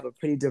realize I have a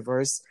pretty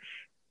diverse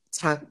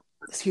time.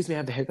 Excuse me, I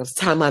have the hiccups.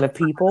 Timeline of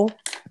people,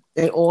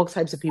 and all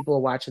types of people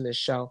are watching this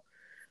show.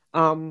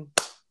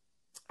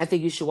 I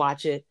think you should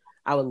watch it.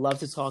 I would love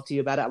to talk to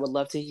you about it. I would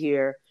love to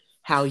hear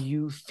how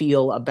you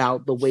feel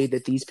about the way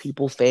that these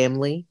people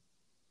family,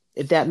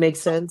 if that makes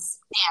sense.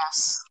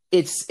 Yes.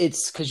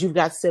 It's because you've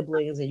got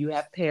siblings and you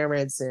have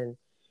parents, and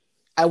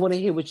I want to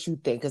hear what you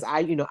think, because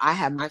I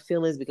have my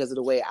feelings because of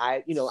the way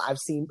I've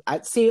seen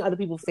other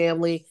people's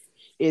family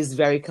is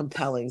very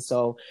compelling.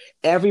 So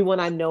everyone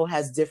I know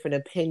has different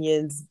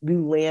opinions. We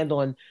land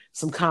on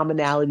some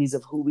commonalities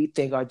of who we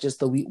think are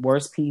just the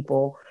worst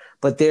people,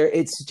 but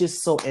it's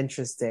just so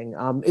interesting.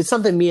 It's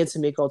something me and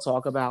Tamiko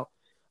talk about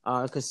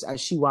because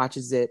she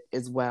watches it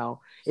as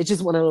well. It's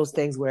just one of those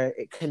things where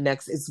it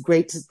connects. It's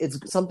great.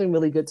 It's something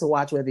really good to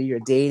watch, whether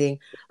you're dating,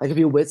 like if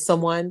you're with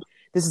someone.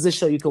 This is a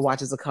show you can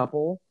watch as a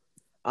couple.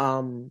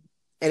 And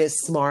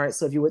it's smart.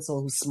 So if you're with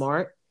someone who's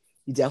smart,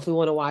 you definitely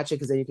want to watch it,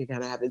 because then you can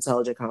kind of have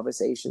intelligent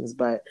conversations.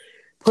 But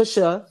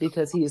Pusha,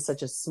 because he is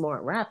such a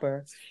smart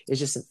rapper, is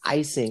just an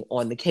icing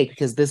on the cake,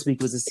 because this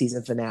week was the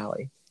season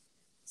finale.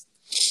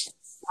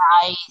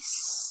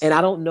 Nice. And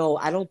I don't know.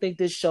 I don't think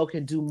this show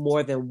can do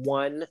more than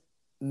 1,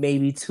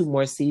 maybe 2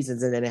 more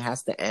seasons, and then it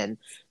has to end.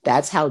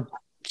 That's how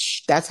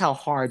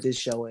hard this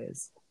show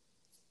is.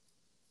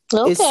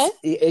 Okay.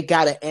 It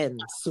got to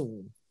end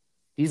soon.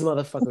 These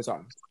motherfuckers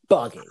are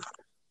bugging.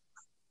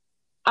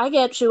 I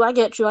get you.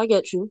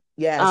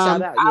 Yeah,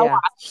 shout out. I'll Yeah.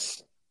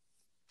 watch.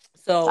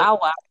 So I'll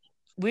watch.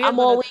 I'm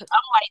like,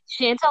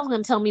 Chantel's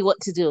gonna tell me what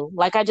to do.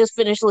 Like, I just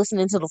finished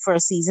listening to the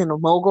first season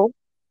of Mogul.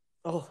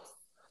 Oh,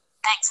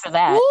 thanks for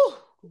that. Woo,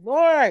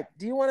 Lord,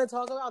 do you want to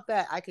talk about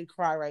that? I could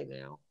cry right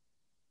now.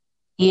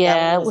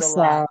 Yeah, it was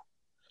sad.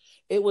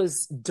 It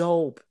was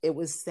dope. It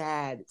was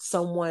sad.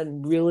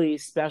 Someone really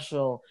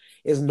special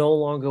is no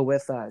longer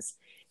with us.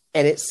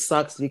 And it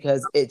sucks,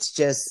 because it's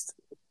just,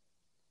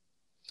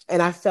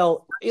 and I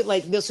felt it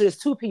like this. So there's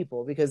 2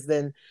 people, because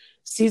then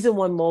season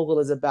one Mogul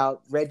is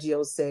about Reggie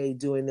Osei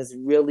doing this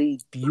really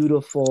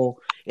beautiful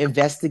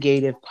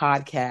investigative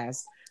podcast,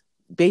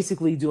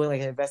 basically doing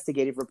like an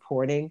investigative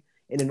reporting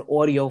in an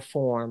audio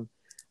form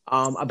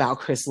about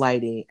Chris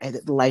Lighty and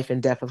the life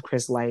and death of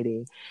Chris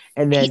Lighty,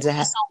 and then to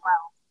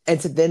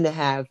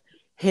have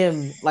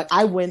him, like,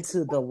 I went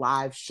to the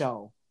live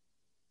show,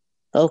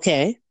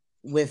 Okay,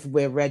 with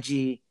where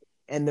Reggie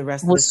and the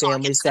rest of the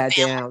family sat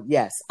down.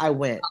 Yes, I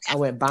went. Okay. I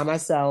went by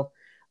myself.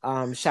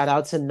 Shout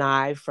out to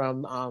Nye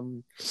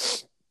from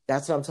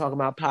That's What I'm Talking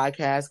About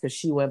podcast, because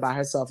she went by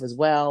herself as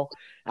well.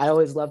 I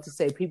always love to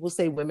say, people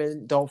say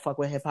women don't fuck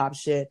with hip hop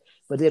shit,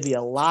 but there'd be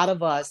a lot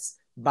of us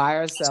by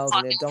ourselves,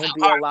 and there don't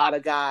be a lot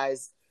of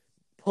guys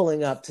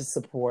pulling up to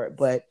support.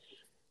 But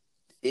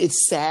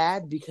it's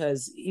sad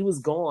because he was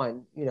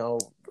gone. You know,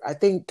 I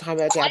think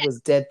Combat Jack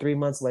was dead 3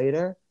 months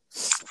later,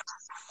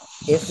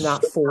 if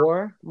not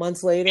 4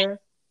 months later. And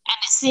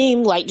it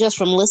seemed like, just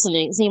from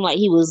listening, it seemed like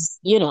he was,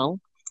 getting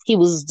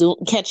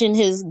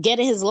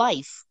his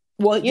life.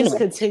 Well, just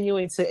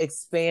continuing to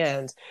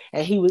expand.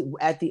 And he was,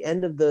 at the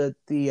end of the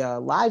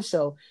live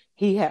show,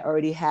 he had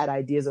already had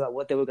ideas about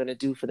what they were going to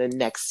do for the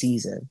next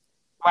season.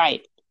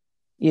 Right.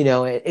 You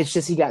know, it's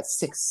just he got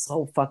sick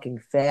so fucking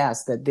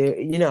fast that they're,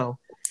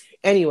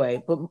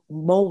 Anyway, but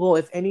Mogul,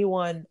 if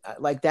anyone,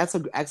 like, that's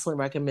an excellent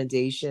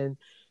recommendation.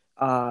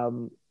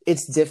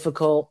 It's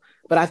difficult,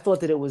 but I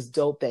thought that it was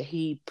dope that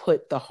he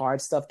put the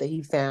hard stuff that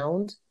he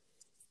found.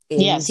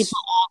 Yes, he put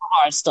all the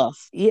hard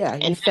stuff. Yeah,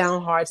 he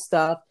found hard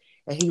stuff,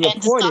 and he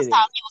reported it.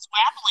 How he was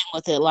grappling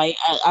with it. Like,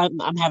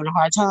 I'm having a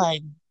hard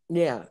time.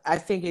 Yeah, I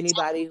think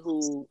anybody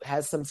who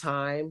has some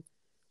time,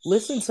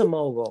 listen to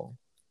Mogul.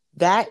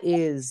 That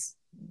is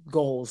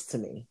goals to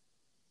me.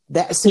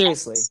 That,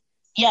 seriously.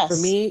 Yes.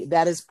 For me,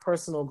 that is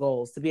personal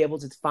goals, to be able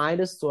to find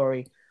a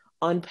story,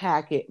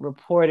 unpack it,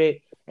 report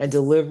it, and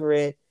deliver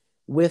it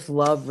with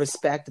love,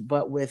 respect,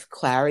 but with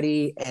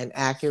clarity and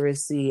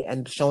accuracy,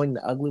 and showing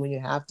the ugly when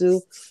you have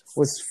to,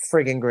 was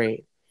friggin'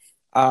 great.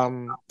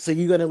 So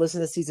you're going to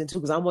listen to season 2?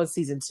 Because I'm on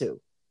season 2.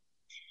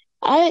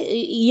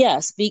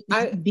 Yes,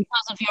 because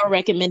of your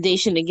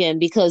recommendation again,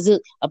 because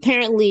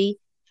apparently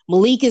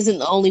Malik isn't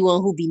the only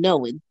one who be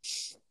knowing.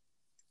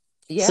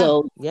 Yeah.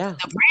 So yeah,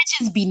 the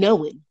branches be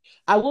knowing.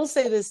 I will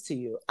say this to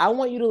you. I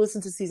want you to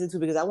listen to season 2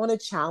 because I want to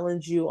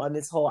challenge you on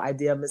this whole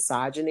idea of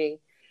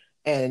misogyny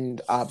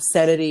and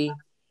obscenity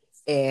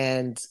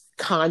and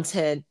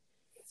content.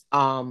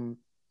 And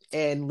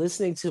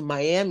listening to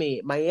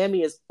Miami.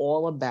 Miami is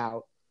all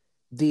about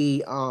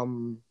the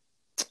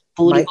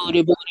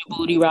booty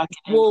rocking.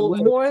 Well,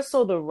 more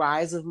so the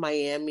rise of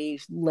Miami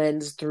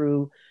lens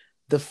through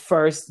the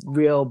first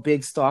real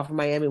big star from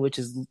Miami, which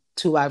is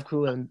 2 Live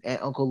Crew and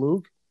Uncle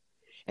Luke,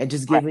 and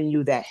just giving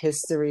you that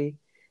history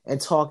and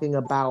talking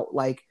about,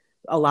 like,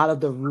 a lot of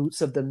the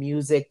roots of the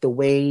music, the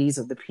ways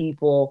of the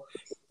people.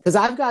 Because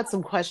I've got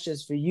some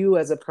questions for you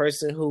as a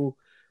person who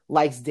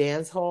likes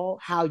dance hall.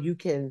 How you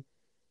can,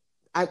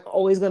 I'm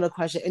always going to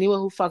question anyone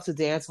who fucks with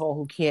dance hall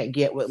who can't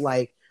get with,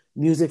 like,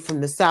 music from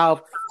the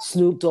South,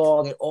 Snoop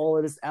Dogg, and all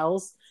of this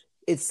else.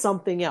 It's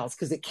something else,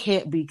 because it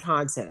can't be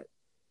content.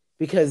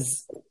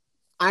 Because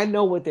I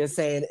know what they're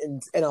saying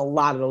in a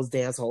lot of those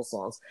dancehall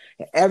songs.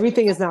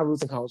 Everything is not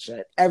roots and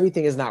culture.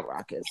 Everything is not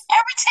rockers.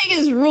 Everything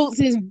is roots.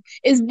 Is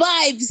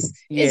vibes.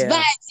 Yeah. It's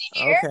vibes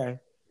here. Okay.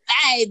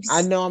 Vibes.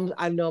 I know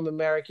I'm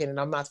American and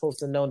I'm not supposed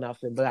to know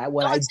nothing, but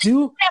what I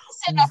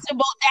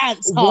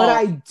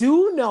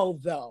do know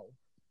though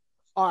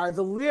are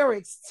the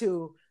lyrics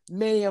to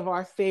many of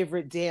our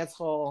favorite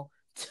dancehall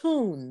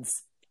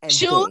tunes and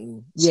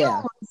things.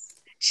 Yeah.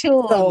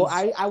 Sure. So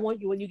I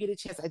want you, when you get a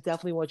chance, I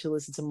definitely want you to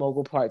listen to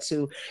Mogul Part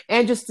 2,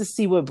 and just to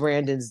see what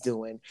Brandon's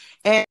doing.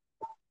 And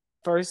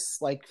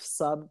first, like,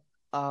 the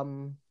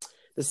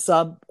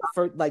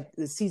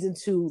season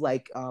 2,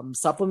 like,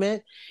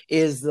 supplement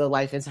is the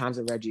Life and Times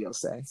of Reggie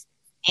Osei.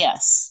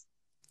 Yes.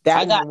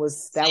 That one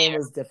was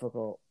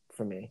difficult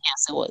for me.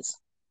 Yes, it was.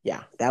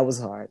 Yeah, that was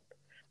hard.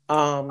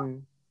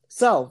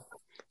 So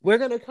we're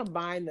gonna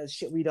combine the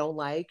shit we don't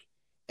like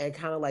and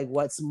kind of like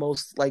what's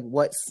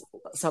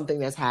something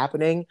that's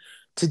happening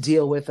to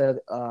deal with a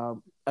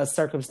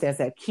circumstance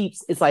that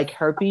it's like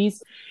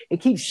herpes. It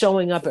keeps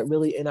showing up at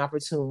really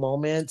inopportune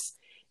moments.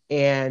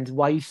 And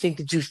while you think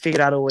that you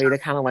figured out a way to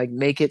kind of like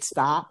make it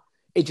stop,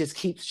 it just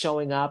keeps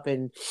showing up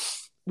and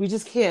we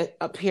just can't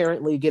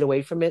apparently get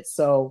away from it.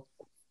 So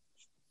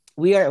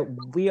we are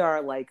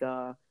like,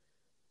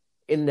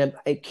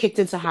 it kicked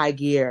into high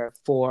gear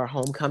for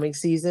homecoming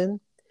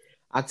season.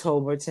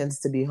 October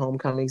tends to be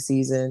homecoming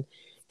season.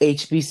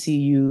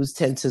 HBCUs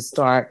tend to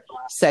start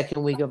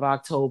second week of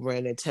October,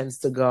 and it tends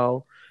to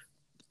go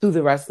through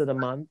the rest of the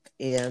month.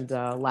 And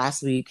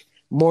last week,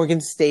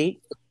 Morgan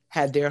State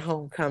had their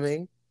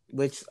homecoming,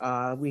 which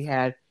we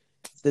had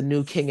the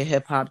new king of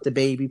hip hop,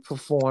 DaBaby,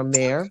 perform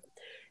there.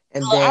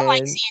 And then I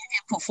like seeing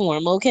him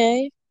perform.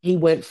 Okay, he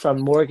went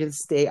from Morgan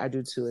State, I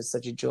do too, it's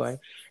such a joy,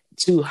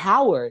 to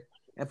Howard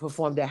and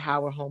performed at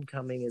Howard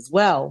homecoming as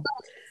well.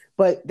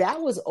 But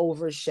that was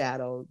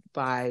overshadowed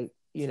by,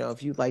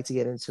 if you'd like to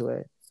get into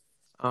it.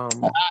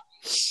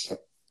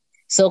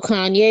 So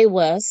Kanye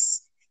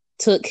West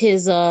took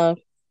his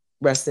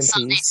Rest in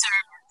Sunday peace.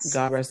 sermons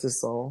God rest his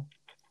soul.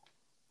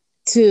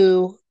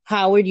 to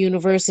Howard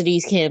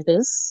University's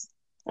campus.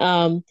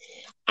 Um,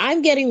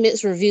 I'm getting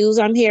mixed reviews.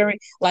 I'm hearing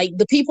like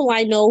the people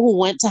I know who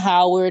went to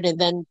Howard and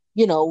then,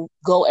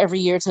 go every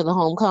year to the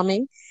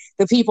homecoming.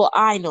 The people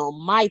I know,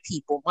 my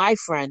people, my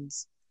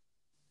friends,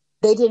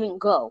 they didn't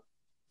go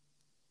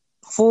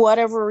for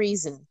whatever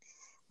reason.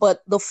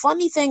 But the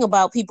funny thing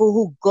about people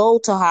who go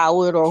to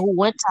Howard or who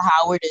went to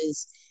Howard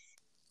is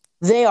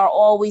they are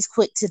always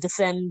quick to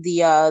defend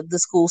the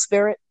school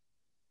spirit.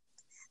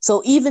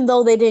 So even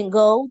though they didn't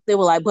go, they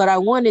were like, "But I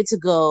wanted to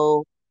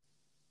go,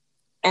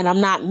 and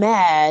I'm not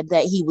mad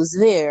that he was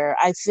there.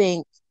 I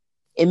think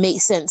it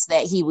makes sense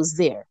that he was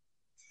there."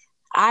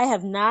 I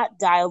have not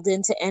dialed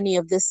into any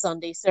of this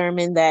Sunday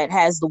sermon that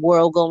has the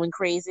world going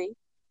crazy.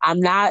 I'm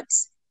not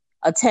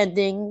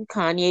attending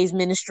Kanye's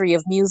Ministry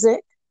of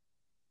Music,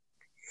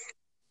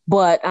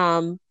 but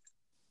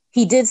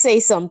he did say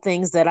some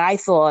things that I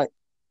thought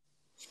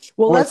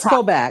Well, were let's top.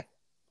 go back.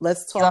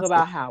 Let's talk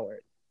about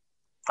Howard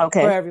for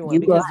Okay, everyone, you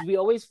go because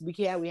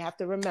ahead. we have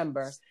to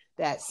remember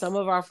that some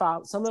of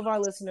our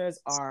listeners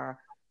are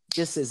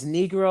just as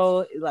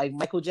Negro, like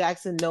Michael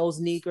Jackson knows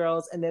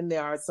Negroes, and then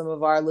there are some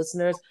of our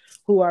listeners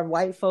who are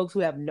white folks who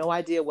have no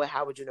idea what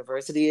Howard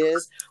University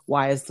is,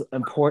 why it's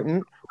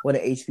important, what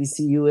an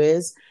HBCU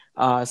is.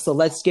 So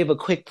let's give a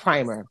quick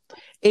primer.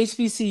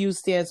 HBCU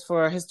stands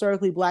for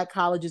Historically Black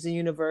Colleges and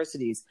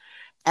Universities.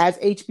 As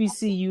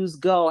HBCUs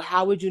go,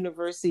 Howard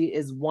University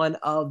is one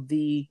of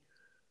the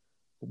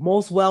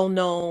most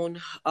well-known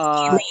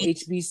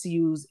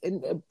HBCUs,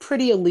 and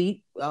pretty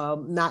elite.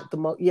 Not the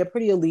most, yeah,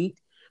 pretty elite,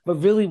 but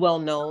really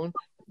well-known.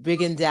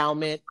 Big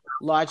endowment,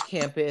 large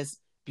campus,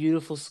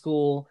 beautiful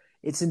school.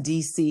 It's in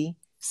DC.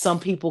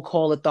 Some people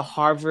call it the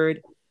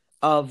Harvard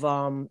of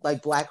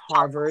like Black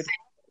Harvard.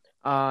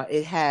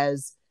 It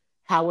has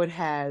Howard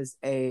has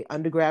a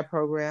undergrad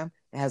program.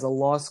 It has a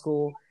law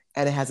school,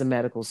 and it has a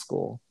medical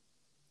school.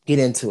 Get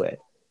into it.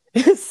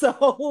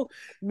 So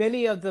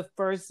many of the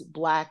first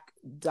Black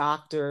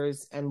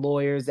doctors and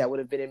lawyers that would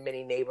have been in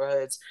many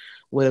neighborhoods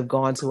would have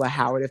gone to a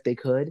Howard if they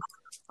could,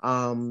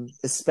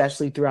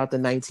 especially throughout the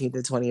 19th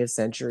and 20th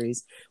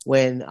centuries,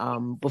 when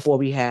before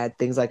we had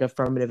things like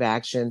affirmative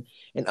action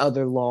and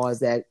other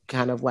laws that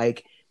kind of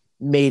like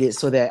made it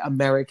so that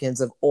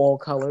Americans of all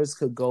colors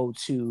could go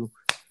to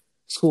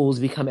schools,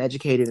 become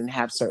educated, and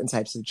have certain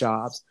types of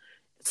jobs.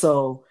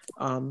 So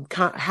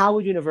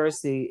Howard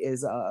University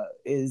is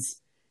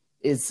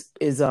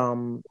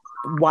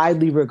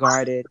widely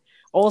regarded.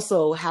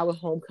 Also, Howard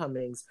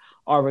homecomings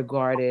are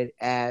regarded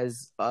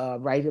as a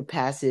rite of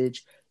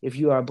passage if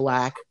you are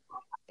Black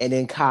and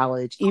in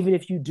college, even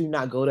if you do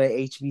not go to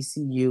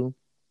HBCU.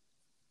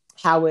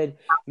 Howard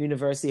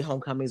University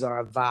homecomings are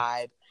a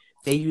vibe.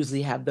 They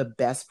usually have the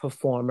best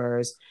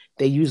performers.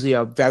 They usually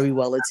are very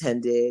well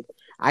attended.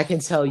 I can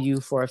tell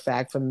you for a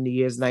fact from the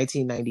years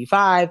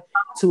 1995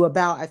 to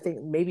about, I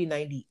think, maybe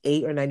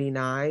 98 or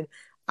 99,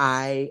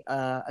 I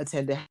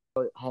attended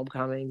Howard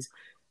homecomings.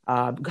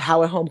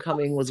 Howard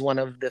homecoming was one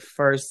of the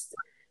first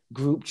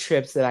group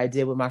trips that I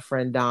did with my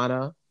friend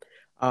Donna.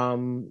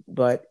 And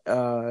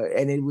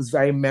it was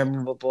very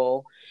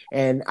memorable.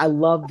 And I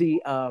love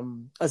the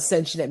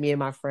ascension that me and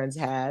my friends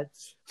had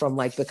from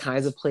like the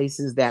kinds of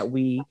places that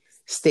we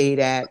stayed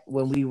at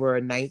when we were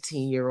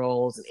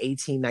 19-year-olds and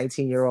 18,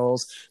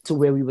 19-year-olds to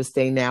where we were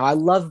staying now. I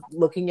love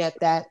looking at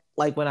that,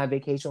 like when I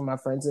vacation with my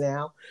friends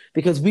now,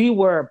 because we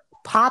were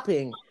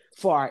popping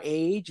for our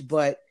age,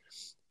 but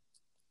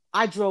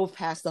I drove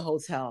past the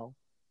hotel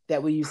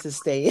that we used to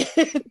stay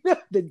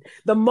in,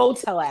 the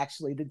motel,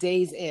 actually, the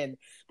Days Inn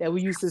that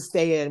we used to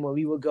stay in when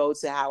we would go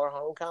to Howard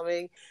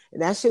homecoming.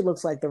 And that shit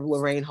looks like the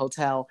Lorraine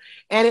Hotel.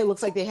 And it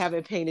looks like they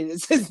haven't painted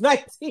it since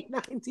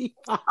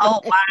 1995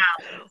 Oh wow,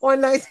 or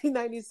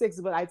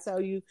 1996. But I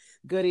tell you,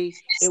 Goody, it's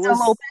it still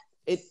was,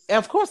 open.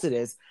 of course it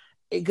is.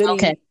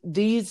 Okay.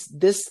 Goody,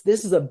 this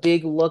is a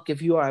big look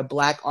if you are a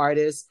Black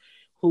artist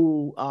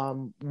who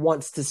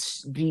wants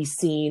to be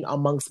seen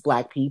amongst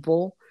Black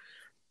people.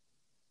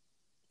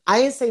 I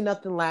didn't say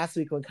nothing last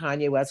week when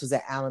Kanye West was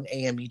at Allen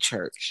AME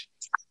Church.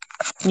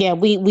 Yeah,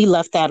 we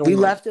left that We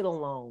alone. left it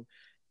alone.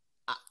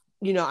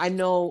 I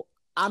know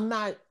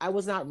I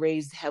was not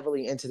raised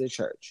heavily into the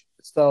church.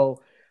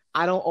 So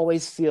I don't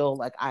always feel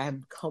like I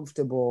am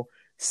comfortable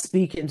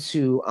speaking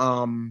to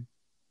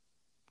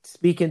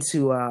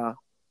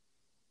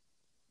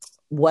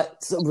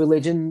what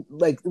religion,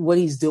 like what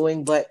he's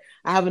doing, but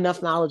I have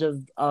enough knowledge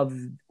of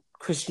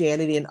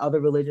Christianity and other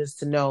religions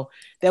to know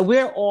that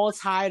we're all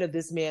tired of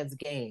this man's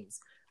games.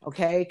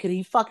 Okay, could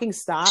he fucking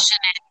stop?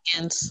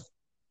 Shenanigans.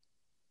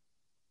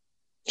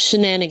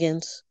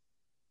 Shenanigans.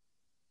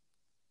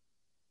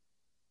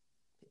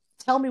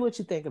 Tell me what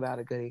you think about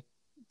it, Goody.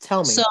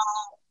 Tell me. So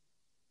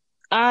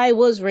I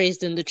was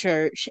raised in the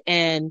church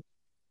and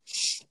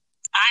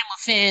I'm a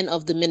fan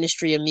of the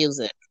Ministry of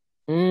Music.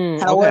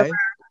 However, Okay.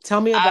 Tell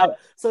me about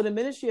so the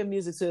Ministry of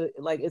Music. So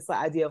like it's the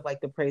idea of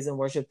like the praise and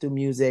worship through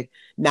music,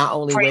 not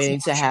only praise waiting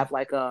to worship, have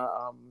like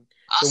a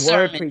the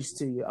word sermon. preached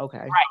to you. Okay.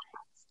 Right.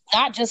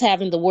 not just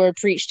having the word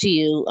preached to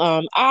you.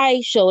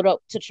 I showed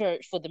up to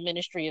church for the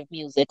ministry of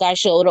music. I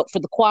showed up for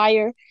the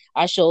choir.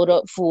 I showed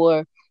up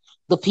for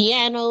the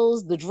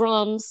pianos, the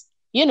drums.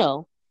 You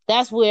know,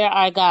 that's where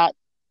I got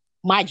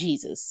my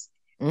Jesus.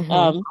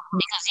 Mm-hmm.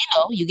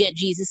 Because you get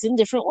Jesus in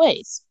different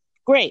ways.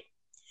 Great.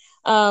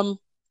 Um,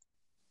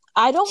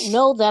 I don't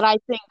know that I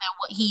think that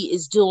what he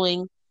is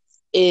doing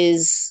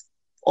is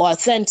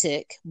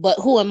authentic, but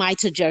who am I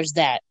to judge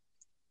that?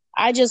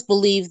 I just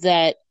believe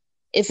that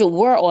if it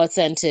were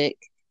authentic,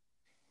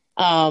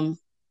 um,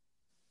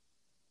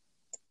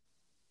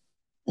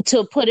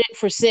 to put it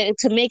for sale,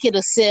 to make it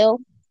a sale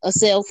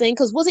thing,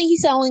 because wasn't he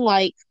selling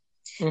like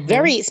Mm-hmm.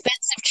 very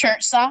expensive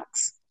church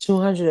socks?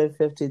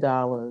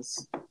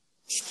 $250.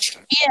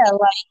 Yeah, like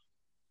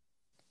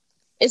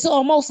it's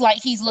almost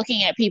like he's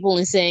looking at people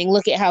and saying,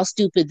 "Look at how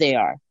stupid they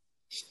are."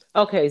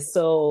 Okay,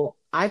 so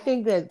I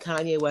think that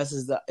Kanye West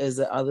is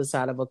the other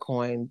side of a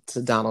coin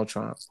to Donald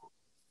Trump.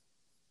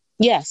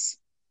 Yes,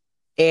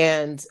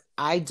 And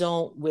I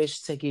don't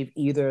wish to give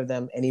either of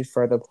them any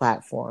further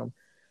platform.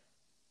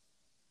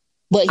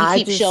 but he I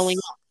keeps showing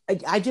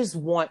just up. I just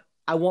want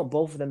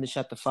both of them to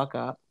shut the fuck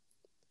up.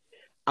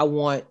 I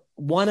want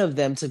one of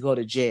them to go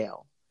to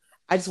jail.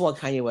 I just want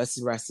Kanye West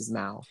to rest his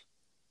mouth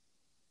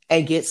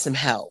and get some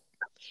help.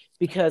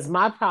 Because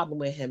my problem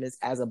with him is,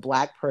 as a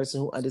black person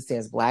who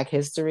understands black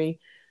history,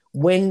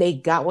 when he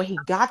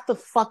got the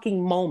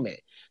fucking moment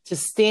to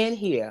stand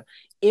here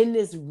in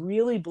this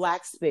really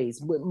black space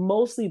with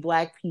mostly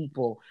black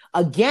people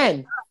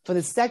again for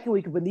the second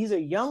week, but these are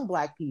young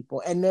black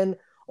people, and then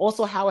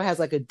also Howard has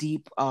like a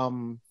deep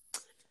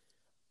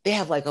they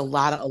have like a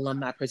lot of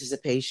alumni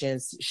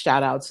participations.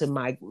 Shout out to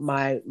my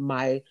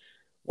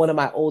one of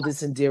my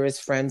oldest and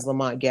dearest friends,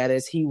 Lamont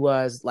Gaddis. He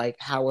was like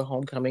Howard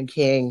Homecoming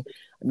King,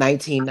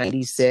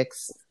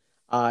 1996.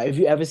 If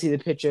you ever see the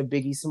picture of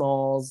Biggie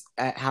Smalls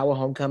at Howard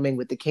Homecoming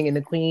with the King and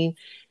the Queen,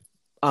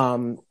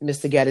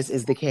 Mr. Gaddis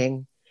is the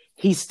king.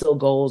 He still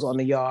goes on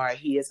the yard.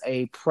 He is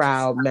a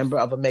proud member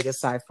of Omega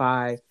Psi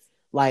Phi.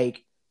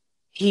 Like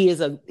he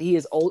is a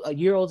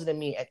year older than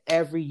me, and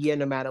every year,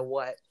 no matter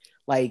what,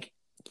 like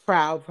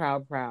proud,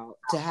 proud, proud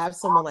to have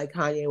someone like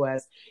Kanye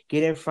West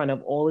get in front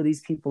of all of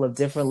these people of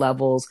different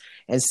levels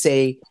and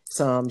say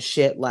some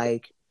shit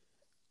like,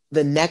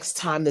 the next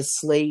time the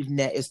slave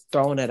net is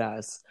thrown at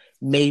us,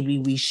 maybe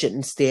we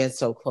shouldn't stand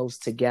so close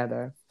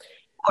together.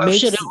 Or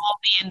should Makes it all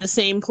be in the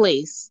same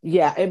place?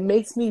 Yeah, it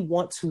makes me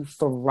want to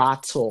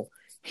throttle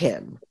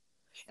him.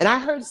 And I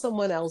heard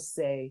someone else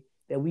say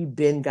that we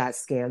been got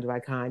scammed by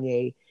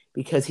Kanye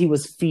because he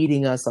was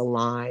feeding us a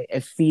lie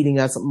and feeding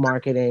us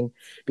marketing,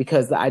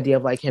 because the idea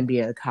of like him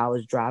being a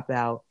college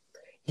dropout,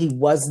 he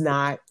was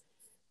not.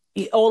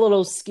 All of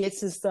those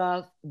skits and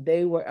stuff,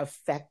 they were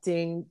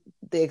affecting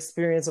the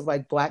experience of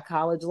like black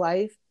college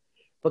life.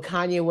 But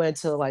Kanye went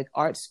to like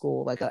art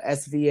school, like a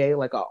SVA,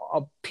 like a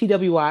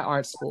PWI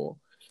art school.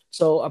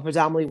 So a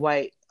predominantly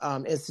white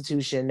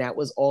institution that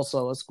was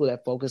also a school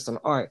that focused on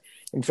art,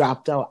 and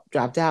dropped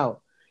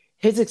out.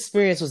 His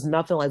experience was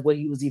nothing like what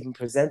he was even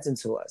presenting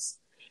to us.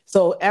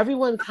 So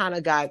everyone kind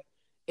of got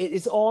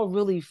it's all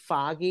really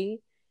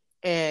foggy,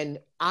 and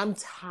I'm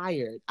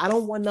tired. I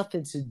don't want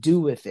nothing to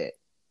do with it.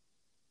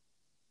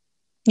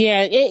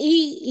 Yeah,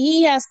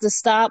 he has to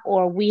stop,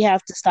 or we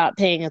have to stop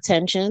paying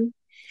attention.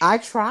 I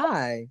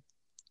try.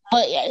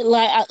 But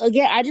like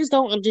again, I just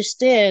don't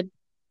understand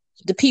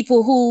the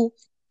people who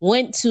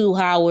went to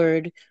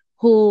Howard,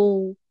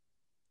 who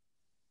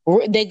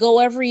they go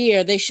every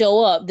year, they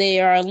show up, they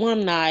are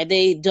alumni,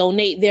 they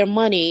donate their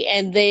money,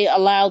 and they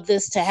allow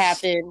this to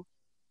happen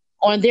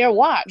on their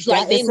watch.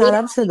 Like That they it's not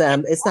literally up to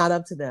them. It's not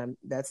up to them.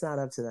 That's not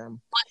up to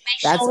them.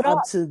 That's showed up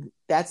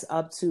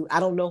up. to I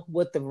don't know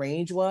what the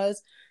range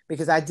was,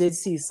 because I did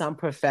see some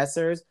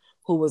professors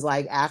who was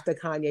like, after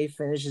Kanye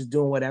finishes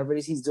doing whatever it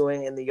is he's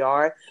doing in the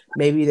yard,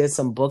 maybe there's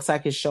some books I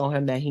could show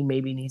him that he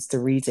maybe needs to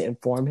read to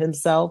inform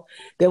himself.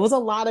 There was a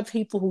lot of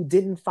people who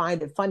didn't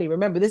find it funny.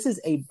 Remember, this is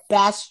a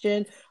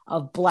bastion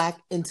of black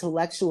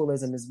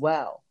intellectualism as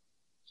well.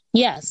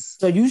 Yes.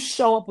 So you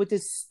show up with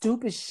this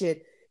stupid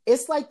shit.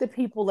 It's like the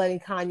people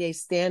letting Kanye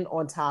stand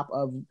on top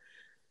of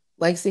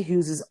Langston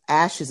Hughes'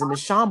 ashes in the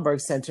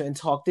Schomburg Center and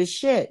talk this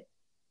shit.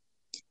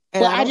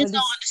 And But I I don't just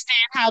don't understand.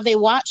 understand how they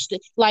watched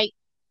it. Like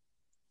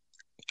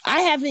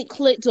I haven't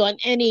clicked on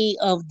any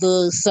of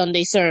the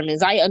Sunday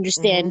sermons. I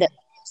understand Mm-hmm. that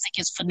the music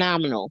is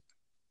phenomenal.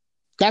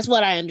 That's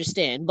what I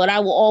understand. But I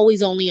will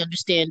always only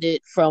understand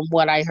it from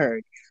what I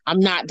heard.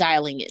 I'm not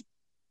dialing it.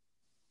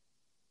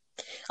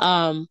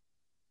 Um,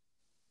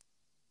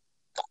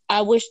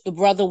 I wish the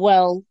brother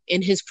well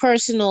in his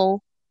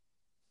personal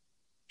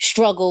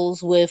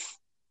struggles with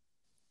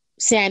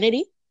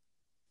sanity.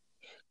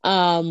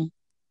 Um,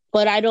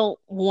 but I don't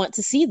want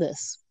to see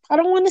this. I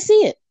don't want to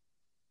see it.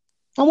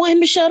 I want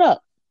him to shut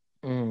up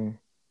Mm.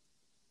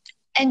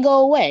 and go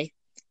away.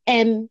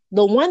 And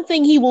the one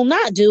thing he will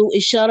not do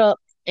is shut up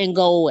and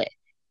go away.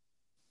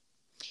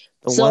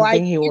 The So one I,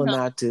 thing he will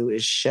not do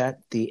is shut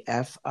the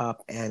F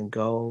up and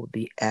go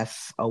the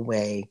F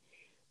away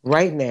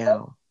right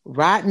now.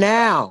 Right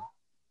now.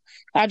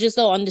 I just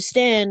don't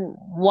understand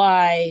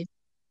why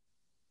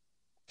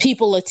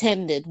people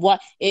attended. Why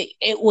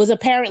it was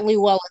apparently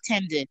well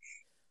attended.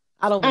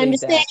 I don't I believe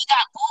understand that. he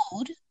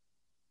got booed.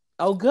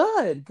 Oh,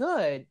 good,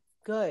 good,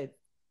 good,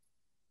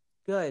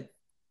 good,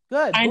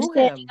 good. I Boo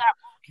understand he him. got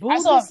booed. I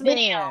Boo saw a this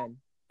video. man.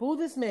 Boo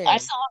this I man.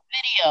 saw a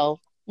video.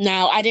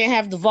 Now I didn't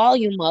have the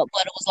volume up,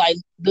 but it was like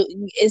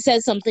it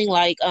said something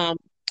like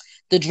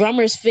the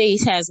drummer's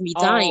face has me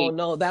Oh dying.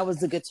 no, that was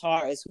the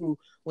guitarist who,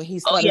 when he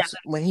Oh started, yeah,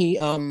 when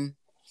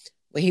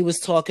he was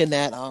talking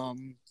that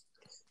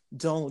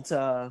don't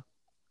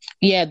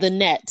yeah, the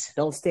net.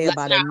 don't stand Let's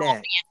by the not.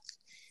 net.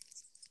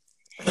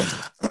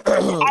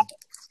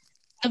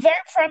 The very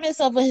premise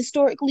of a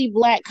historically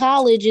black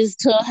college is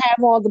to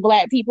have all the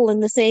black people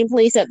in the same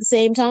place at the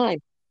same time.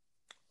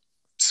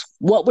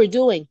 What we're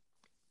doing,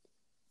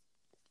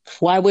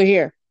 why we're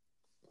here.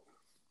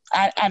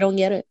 I don't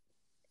get it.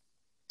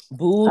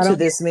 Boo I to don't get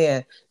this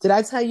man. Did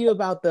I tell you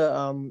about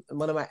the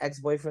one of my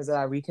ex-boyfriends that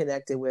I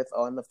reconnected with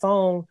on the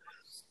phone?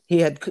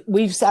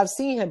 I've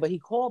seen him, but he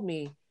called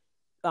me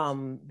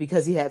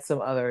because he had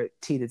some other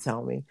tea to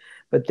tell me.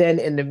 But then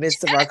in the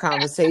midst of our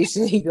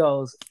conversation, he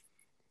goes,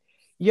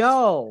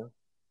 "Yo,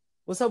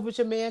 what's up with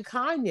your man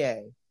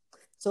Kanye?"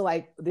 So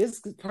like this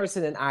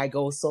person and I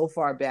go so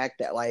far back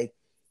that like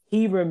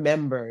he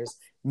remembers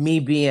me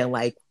being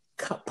like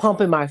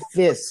pumping my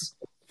fists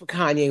for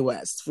Kanye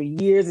West for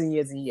years and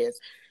years and years.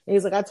 And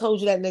he's like, I told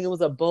you that nigga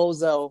was a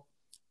bozo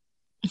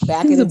it.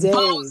 back in He's the a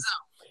bozo. days.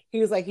 He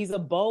was like, he's a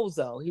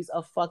bozo. He's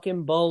a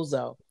fucking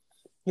bozo.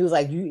 He was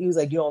like, you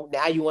don't,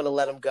 now you want to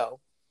let him go.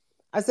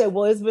 I said,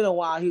 well, it's been a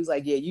while. He was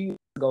like, yeah, you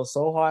go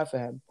so hard for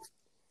him.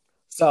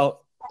 So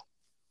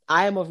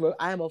I am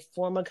a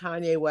former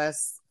Kanye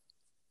West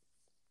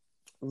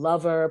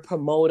lover,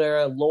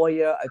 promoter,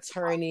 lawyer,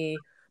 attorney.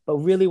 But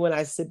really, when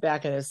I sit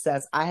back and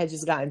assess, I had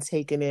just gotten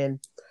taken in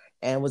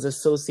and was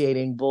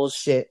associating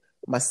bullshit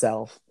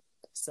myself.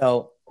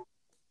 So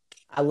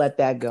I let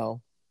that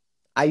go.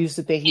 I used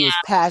to think he was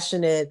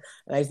passionate,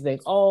 and I used to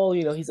think, oh,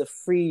 you know, he's a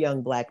free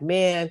young black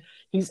man.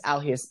 He's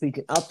out here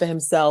speaking up for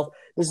himself.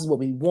 This is what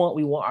we want.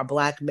 We want our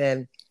black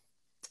men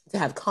to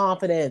have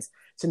confidence,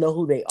 to know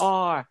who they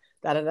are.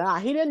 Da da da.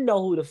 He didn't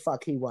know who the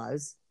fuck he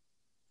was.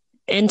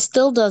 And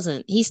still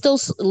doesn't. He's still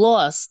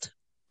lost.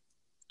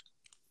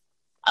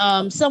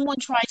 Someone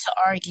tried to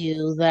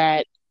argue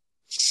that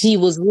he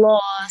was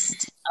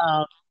lost.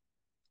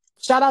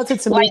 Shout out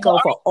to Like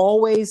Tamiko for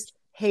always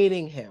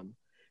hating him.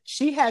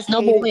 She has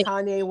no, but hated wait.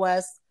 Kanye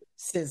West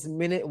since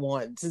minute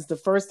one, since the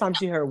first time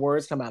she heard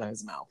words come out of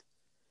his mouth.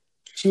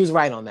 She was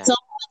right on that. Someone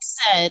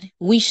said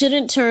we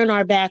shouldn't turn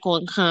our back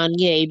on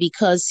Kanye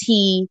because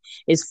he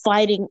is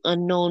fighting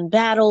unknown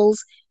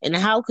battles. And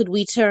how could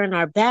we turn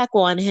our back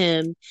on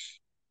him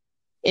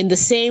in the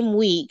same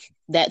week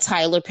that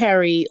Tyler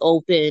Perry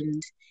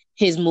opened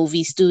his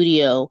movie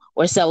studio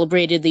or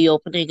celebrated the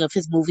opening of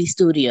his movie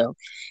studio?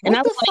 And I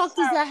What was the like, fuck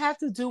does that have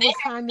to do with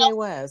Kanye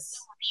West?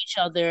 each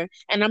other.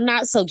 And I'm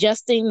not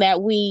suggesting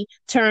that we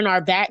turn our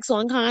backs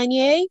on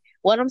Kanye.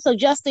 What I'm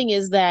suggesting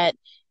is that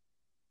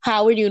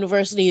Howard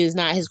University is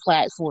not his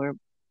platform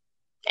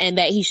and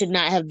that he should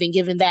not have been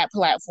given that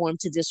platform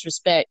to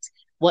disrespect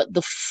what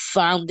the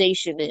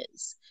foundation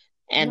is.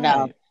 And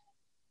Right.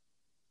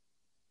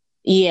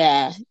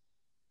 yeah,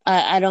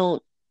 I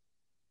don't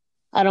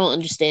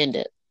understand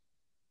it.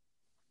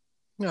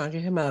 No,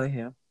 get him out of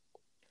here.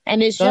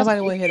 And it's just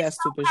Nobody want to hear that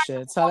stupid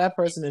shit. Tell that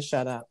person to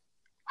shut up.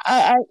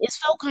 it's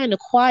felt kind of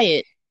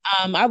quiet.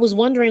 I was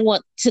wondering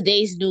what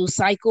today's news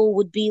cycle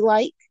would be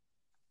like.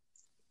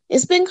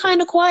 It's been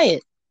kind of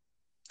quiet.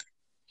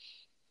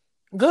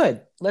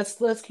 Good.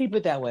 Let's keep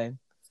it that way.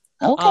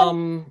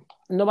 Okay,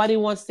 Nobody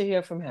wants to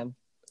hear from him.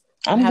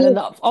 I've I'm had good.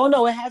 enough. Oh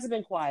no, it hasn't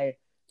been quiet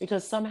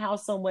because somehow,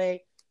 some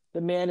way,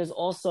 the man is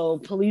also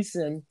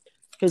policing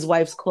his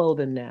wife's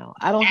clothing now.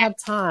 I don't have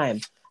time.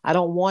 I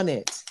don't want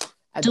it.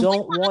 I Do we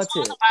don't want to want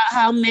talk it. about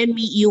how men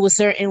meet you a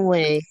certain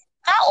way?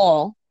 Not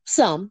all,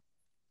 some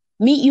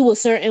meet you a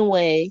certain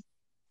way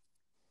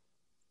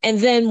and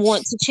then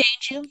want to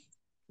change you.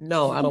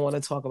 No, I don't want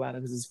to talk about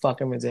it because it's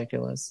fucking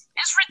ridiculous.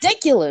 It's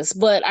ridiculous,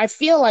 but I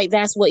feel like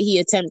that's what he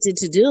attempted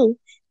to do.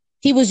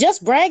 He was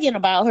just bragging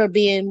about her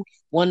being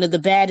one of the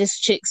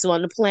baddest chicks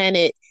on the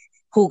planet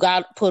who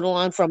got put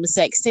on from a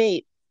sex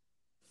tape.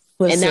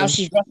 And now Listen,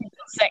 she's dressing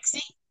so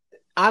sexy.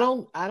 I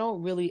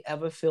don't really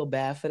ever feel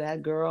bad for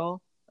that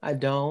girl. I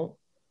don't.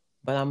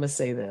 But I'm gonna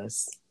say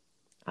this.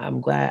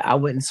 I'm glad I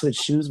wouldn't switch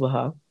shoes with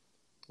her.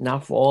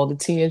 Not for all the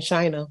tea in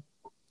China.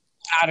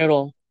 Not at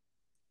all.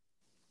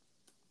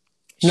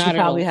 She Not at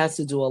probably all. has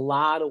to do a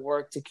lot of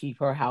work to keep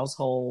her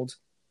household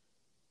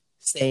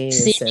sane and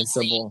Seemingly,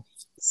 sensible.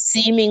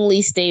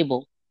 seemingly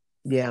stable.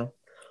 Yeah.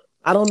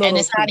 I don't know And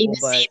those it's not even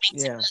people, but seeming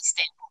to yeah. be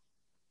stable.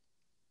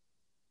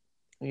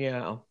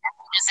 Yeah.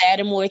 Just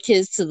adding more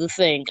kids to the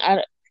thing.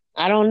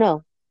 I don't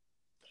know.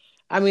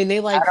 I mean,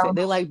 I don't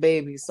they know. like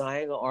babies, so I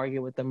ain't gonna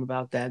argue with them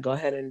about that. Go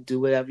ahead and do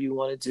whatever you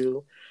want to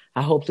do.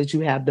 I hope that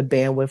you have the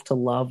bandwidth to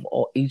love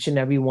each and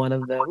every one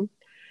of them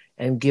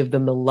and give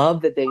them the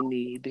love that they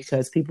need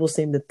because people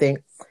seem to think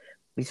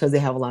because they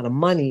have a lot of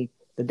money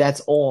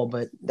that's all,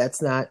 but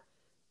that's not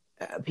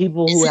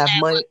people who Isn't have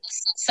that what money.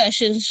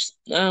 Succession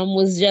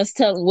was just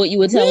telling what you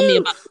were telling me Woo!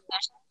 about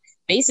Succession?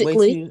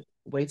 Basically,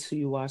 Wait till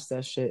you watch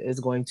that shit. It's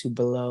going to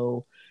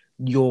blow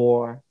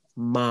your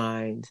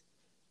mind.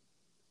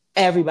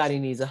 Everybody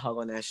needs a hug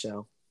on that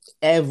show.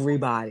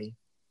 Everybody.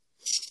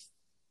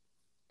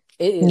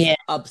 It is yeah.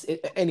 up.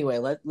 Anyway,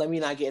 let me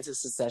not get into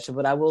Succession,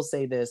 but I will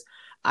say this: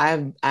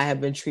 I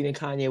have been treating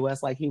Kanye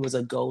West like he was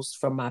a ghost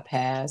from my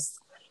past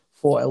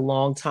for a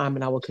long time,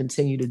 and I will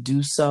continue to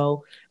do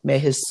so. May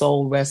his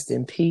soul rest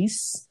in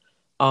peace.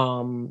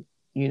 Good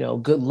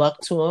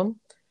luck to him.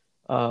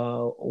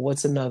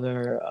 What's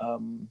another?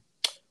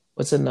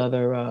 What's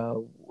another?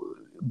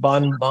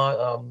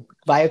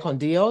 Vaya con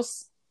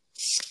Dios.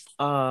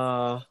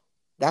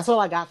 That's all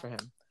I got for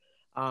him.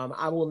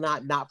 I will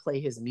not play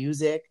his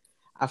music.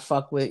 I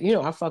fuck with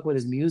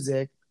his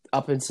music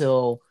up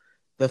until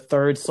the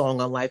third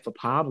song on Life of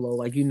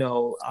Pablo.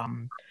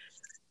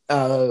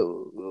 Uh,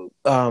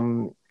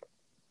 um,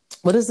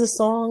 what is this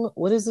song?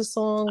 What is the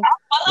song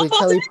with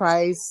Kelly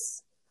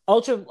Price?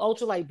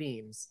 Ultralight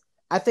Beams.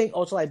 I think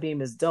Ultralight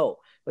Beam is dope,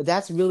 but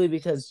that's really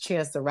because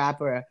Chance the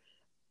Rapper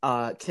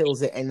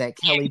kills it, and that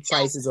Kelly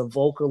Price is a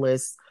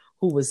vocalist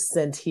who was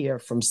sent here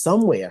from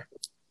somewhere.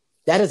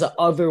 That is an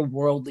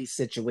otherworldly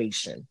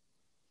situation.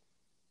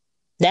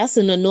 That's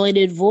an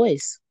anointed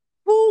voice.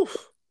 Woo.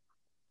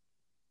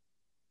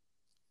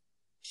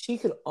 She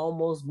could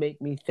almost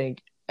make me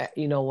think,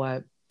 you know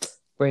what,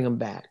 bring him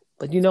back.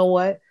 But you know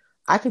what?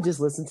 I could just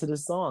listen to the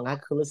song. I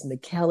could listen to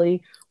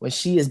Kelly when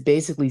she is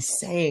basically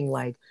saying,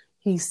 like,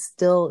 he's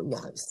still,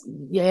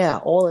 yeah,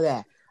 all of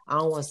that. I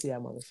don't want to see that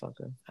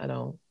motherfucker. I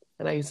don't.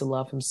 And I used to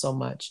love him so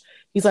much.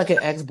 He's like an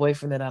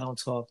ex-boyfriend that I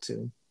don't talk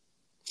to.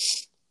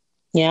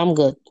 Yeah, I'm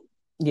good.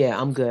 Yeah,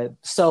 I'm good.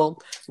 So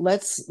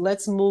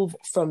let's move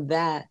from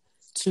that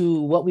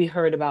to what we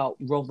heard about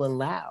Rolling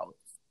Loud.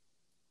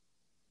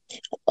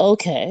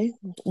 Okay.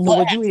 So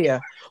what'd you hear?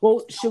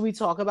 Well, should we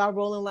talk about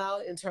Rolling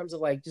Loud in terms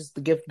of like just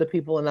to give the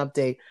people an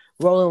update?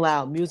 Rolling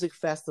Loud Music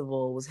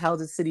Festival was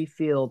held at Citi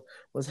Field.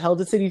 But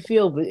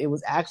it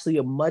was actually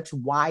a much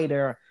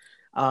wider.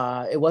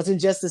 It wasn't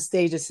just a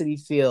stage at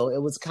Citi Field.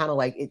 It was kind of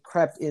like it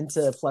crept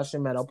into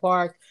Flushing Meadow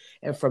Park,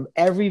 and from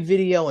every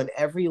video and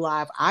every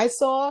live I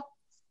saw,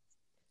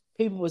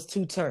 people was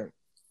too turned.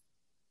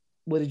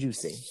 What did you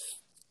see?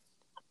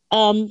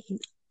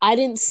 I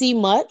didn't see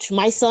much.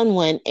 My son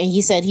went and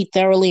he said he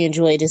thoroughly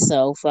enjoyed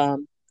himself.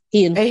 And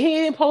he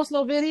didn't post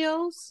no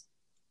videos?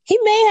 He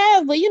may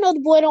have, but the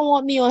boy don't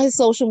want me on his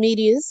social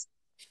medias.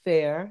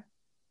 Fair.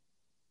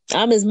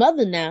 I'm his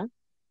mother now.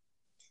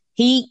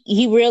 He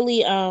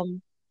really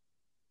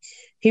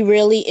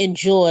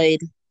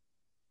enjoyed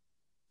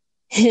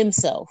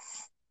himself.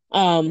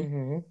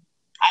 I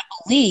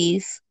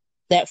believe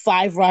that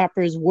 5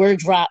 rappers were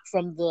dropped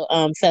from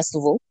the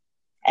festival.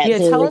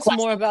 Tell us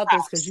more about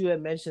this because you had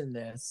mentioned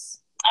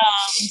this.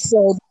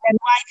 So the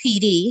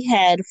NYPD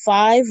had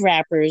 5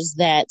 rappers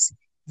that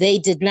they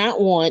did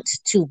not want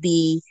to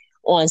be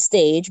on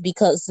stage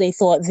because they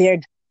thought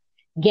their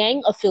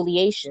gang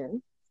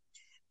affiliation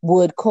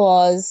would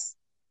cause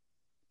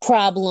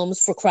problems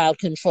for crowd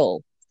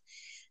control.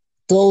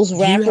 Those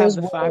rappers. You have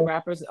the 5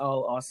 rappers?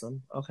 Oh,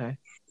 awesome. Okay.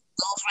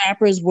 Those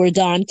rappers were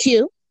Don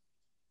Q,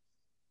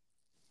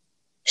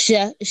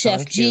 Chef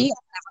G. I've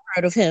never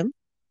heard of him.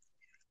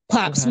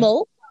 Pop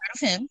Smoke, heard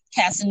of him.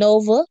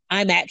 Casanova,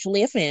 I'm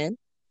actually a fan.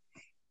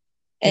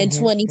 And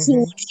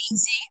 22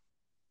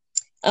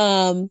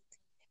 Jeezy.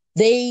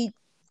 They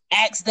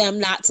asked them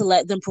not to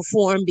let them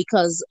perform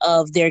because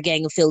of their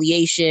gang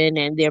affiliation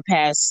and their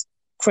past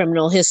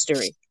criminal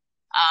history.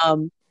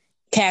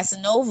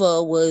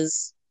 Casanova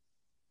was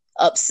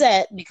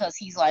upset because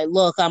he's like,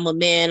 look, I'm a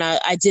man.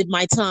 I did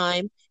my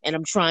time and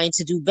I'm trying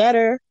to do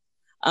better.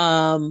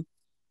 I'm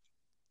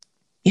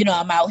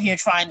out here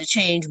trying to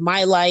change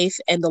my life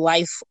and the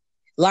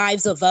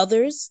lives of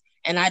others,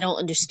 and I don't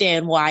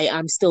understand why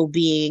I'm still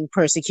being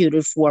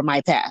persecuted for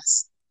my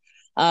past.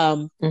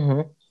 Saying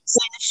the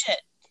shit.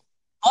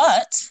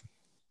 But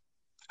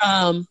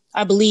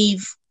I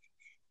believe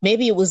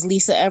maybe it was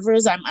Lisa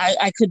Evers.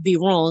 I could be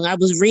wrong. I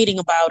was reading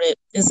about it,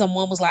 and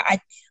someone was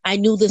like, I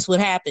knew this would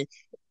happen.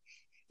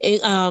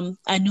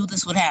 I knew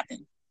this would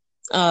happen.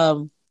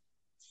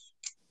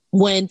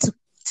 When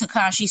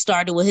Tekashi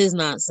started with his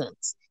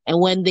nonsense. And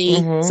when they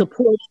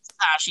supported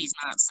Tekashi's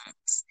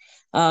nonsense,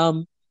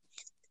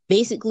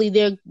 basically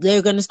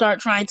they're going to start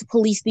trying to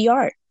police the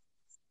art.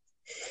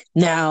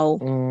 Now,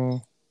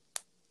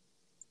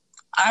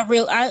 I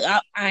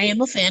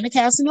am a fan of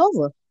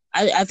Casanova.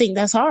 I think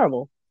that's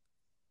horrible.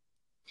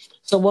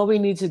 So what we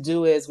need to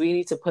do is we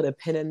need to put a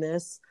pin in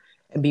this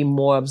and be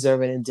more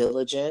observant and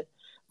diligent.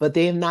 But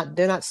they're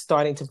not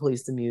starting to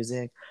police the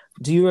music.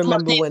 Do you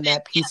remember when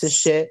that piece of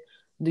shit?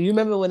 Do you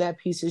remember when that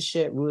piece of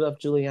shit, Rudolph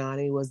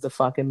Giuliani, was the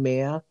fucking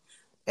mayor?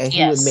 And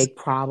he would make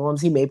problems.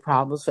 He made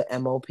problems for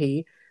MOP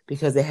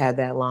because they had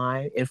that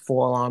line in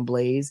 4 Alarm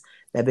Blaze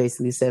that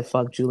basically said,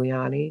 fuck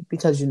Giuliani.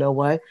 Because you know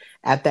what?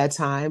 At that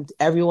time,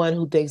 everyone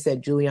who thinks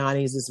that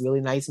Giuliani is this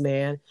really nice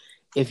man,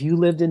 if you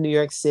lived in New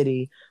York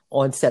City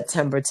on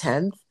September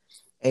 10th.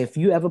 If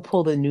you ever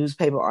pull the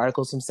newspaper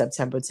articles from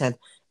September 10th,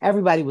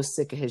 everybody was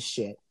sick of his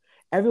shit.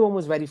 Everyone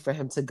was ready for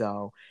him to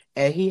go.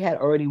 And he had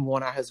already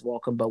worn out his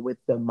welcome. But with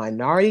the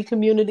minority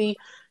community,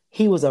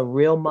 he was a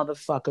real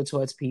motherfucker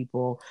towards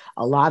people.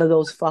 A lot of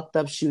those fucked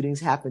up shootings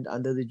happened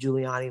under the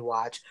Giuliani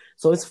watch.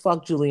 So it's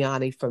fuck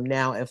Giuliani from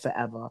now and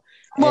forever.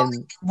 Well,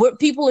 And what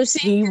people are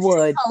seeing he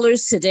would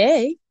colors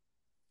today.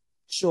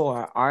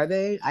 Sure, are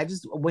they? I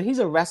just when he's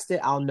arrested,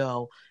 I'll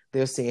know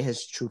they're seeing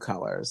his true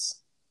colors.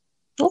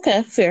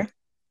 Okay, fair.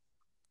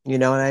 You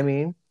know what I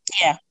mean?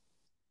 Yeah.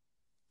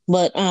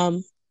 But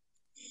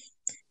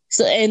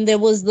so and there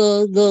was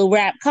the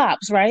rap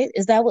cops, right?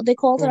 Is that what they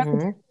called it?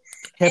 Mm-hmm.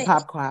 Hip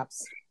hop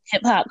cops.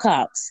 Hip hop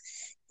cops.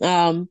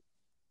 It's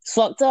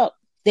fucked up.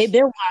 They've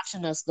been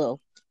watching us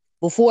though.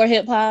 Before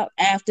hip hop,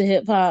 after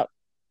hip hop,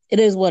 it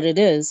is what it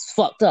is.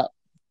 Fucked up.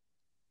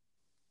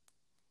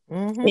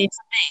 Mm-hmm.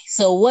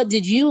 So what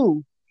did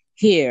you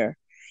hear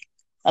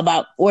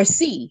about or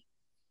see?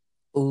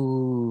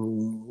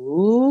 Ooh,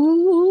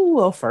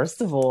 well,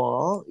 first of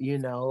all,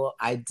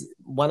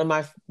 one of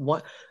my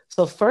one.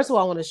 So first of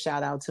all, I want to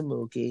shout out to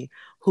Mookie,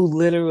 who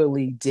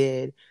literally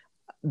did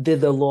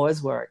the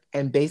Lord's work,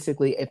 and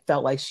basically, it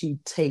felt like she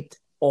taped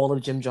all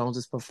of Jim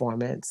Jones's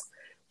performance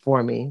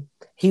for me.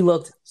 He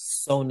looked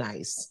so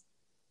nice,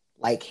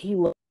 like he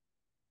looked.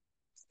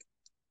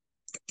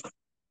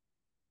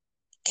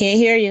 Can't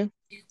hear you.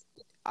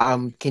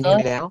 Can you hear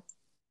me now?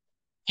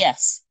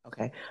 Yes.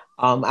 Okay.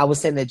 I was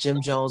saying that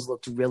Jim Jones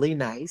looked really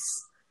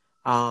nice.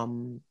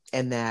 And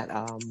that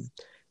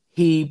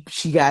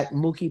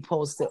Mookie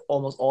posted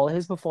almost all of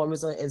his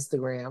performances on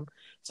Instagram.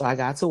 So I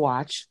got to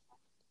watch.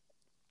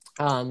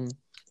 The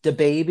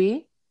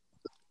baby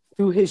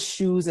threw his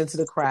shoes into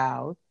the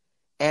crowd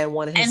and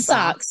one of his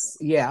socks.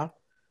 Yeah.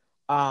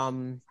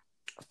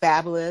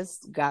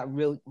 Fabulous got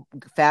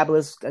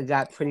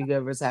pretty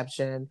good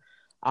reception.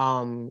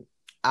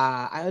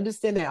 I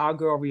understand that our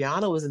girl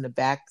Rihanna was in the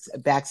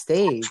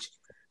backstage.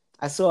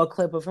 I saw a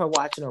clip of her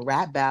watching a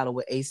rap battle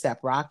with A$AP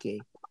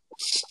Rocky.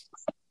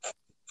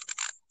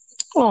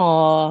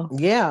 Aww.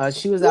 Yeah,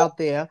 she was out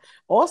there.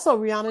 Also,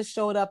 Rihanna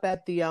showed up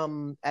at the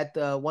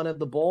one of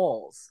the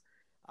balls.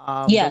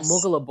 Yes. The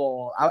Mugala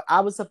Ball. I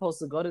was supposed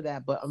to go to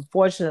that, but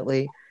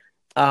unfortunately,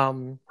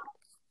 our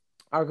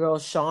girl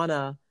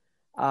Shauna,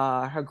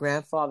 her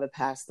grandfather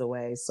passed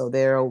away, so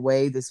they're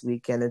away this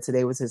weekend, and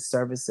today was his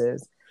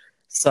services.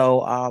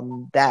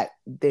 So that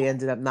they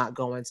ended up not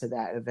going to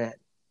that event.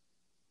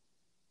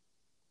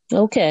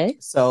 Okay.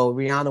 So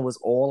Rihanna was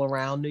all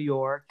around New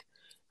York.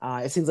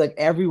 It seems like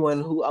a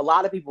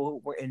lot of people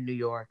who were in New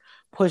York.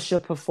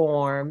 Pusha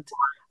performed.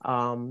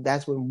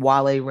 That's when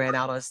Wale ran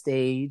out on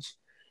stage,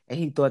 and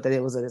he thought that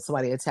it was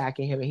somebody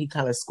attacking him, and he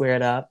kind of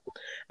squared up.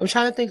 I'm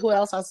trying to think who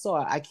else I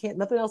saw.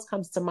 Nothing else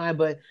comes to mind,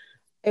 but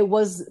they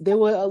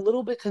were a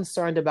little bit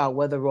concerned about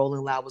whether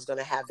Rolling Loud was going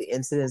to have the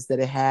incidents that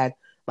it had,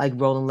 like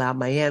Rolling Loud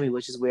Miami,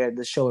 which is where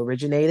the show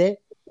originated.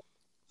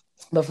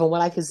 But from what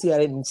I can see, I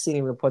didn't see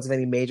any reports of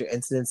any major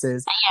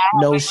incidences,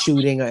 no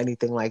shooting or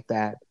anything like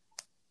that.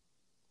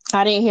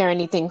 I didn't hear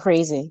anything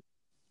crazy.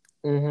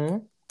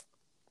 Mm-hmm.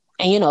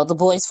 And the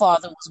boy's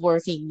father was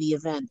working the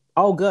event.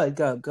 Oh, good.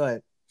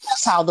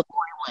 That's how the boy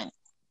went.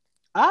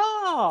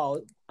 Oh,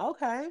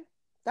 okay.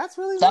 That's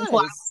really nice. That's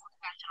why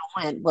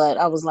I went, but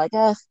I was like,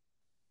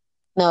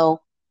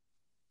 no,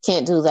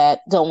 can't do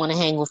that. Don't want to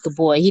hang with the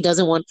boy. He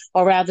doesn't want,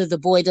 or rather, the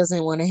boy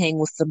doesn't want to hang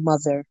with the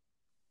mother.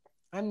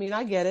 I mean,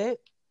 I get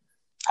it.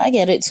 I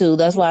get it too.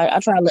 That's why I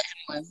try to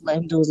let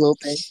him do his little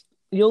thing.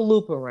 You'll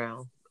loop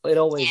around. It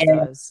always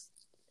does.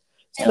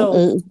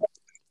 So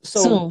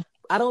soon.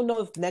 I don't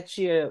know if next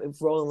year, if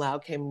Rolling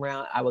Loud came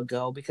around, I would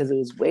go, because it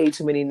was way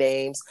too many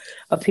names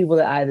of people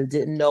that I either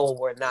didn't know or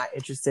were not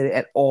interested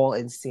at all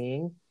in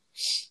seeing.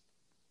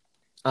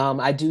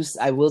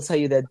 I will tell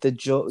you that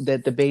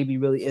the baby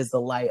really is the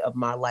light of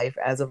my life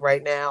as of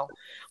right now.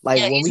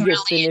 Like, when we get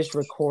finished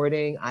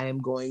recording, I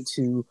am going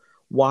to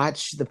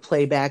watch the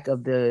playback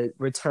of the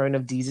return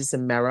of Desus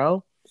and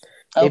Mero.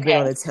 Okay. They've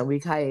been on a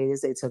 10-week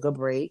hiatus. They took a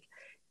break,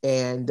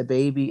 and the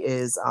baby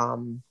is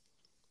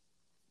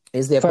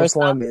their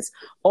performance.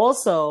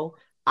 Also,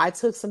 I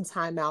took some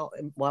time out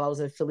while I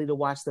was in Philly to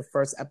watch the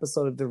first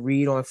episode of The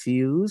Read on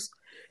Fuse,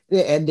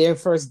 and their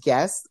first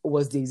guest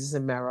was Desus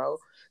and Mero,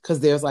 because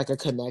there's like a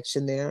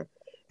connection there.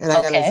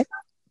 And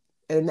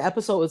and the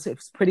episode was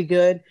pretty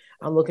good.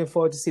 I'm looking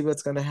forward to see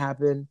what's going to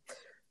happen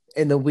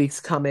in the weeks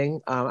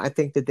coming. I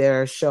think that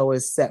their show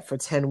is set for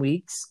 10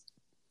 weeks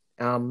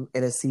in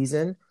a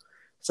season.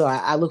 So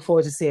I look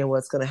forward to seeing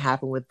what's going to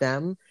happen with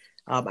them.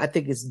 I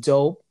think it's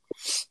dope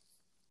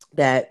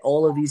that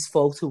all of these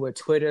folks who are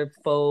Twitter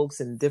folks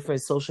and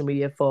different social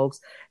media folks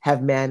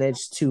have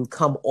managed to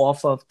come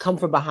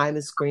from behind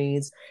the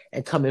screens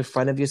and come in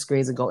front of your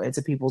screens and go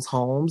into people's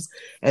homes.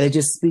 And it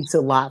just speaks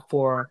a lot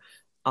for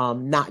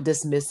not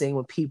dismissing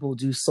when people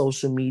do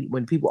social media,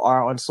 when people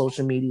are on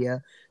social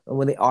media, and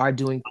when they are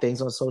doing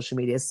things on social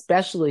media,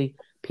 especially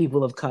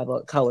people of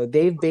color.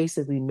 They've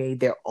basically made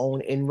their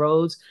own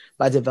inroads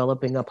by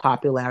developing a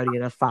popularity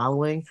and a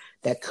following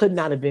that could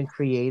not have been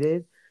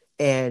created.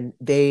 And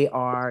they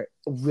are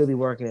really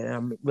working it. And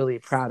I'm really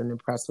proud and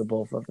impressed with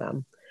both of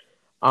them.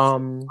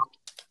 Um,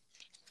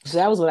 so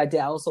that was what I did.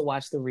 I also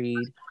watched the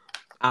read.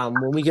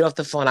 When we get off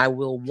the phone, I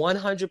will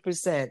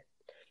 100%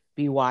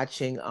 be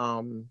watching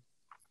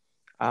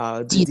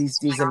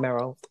these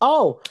Mero.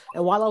 Oh,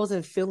 and while I was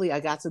in Philly, I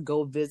got to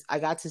go visit. I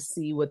got to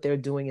see what they're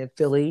doing in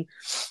Philly.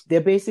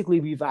 They're basically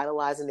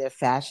revitalizing their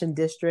fashion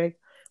district,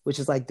 which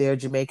is like their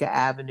Jamaica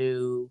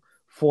Avenue,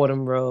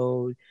 Fordham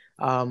Road,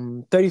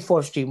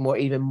 34th Street,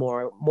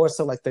 more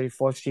so like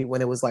 34th Street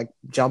when it was like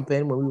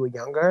jumping when we were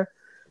younger.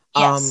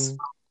 Yes.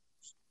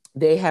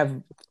 They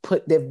have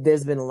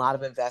there's been a lot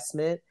of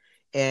investment,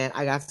 and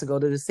I got to go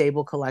to the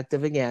Sable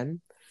Collective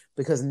again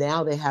because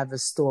now they have a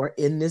store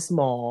in this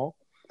mall.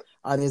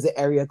 There's an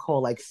area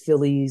called like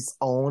Philly's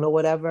Own or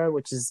whatever,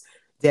 which is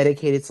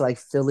dedicated to like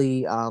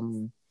Philly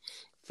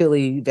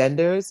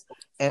vendors.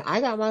 And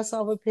I got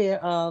myself a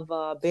pair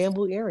of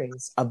bamboo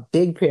earrings, a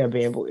big pair of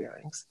bamboo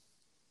earrings.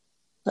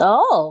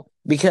 Oh.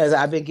 Because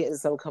I've been getting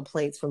some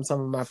complaints from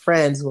some of my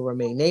friends who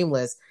remain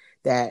nameless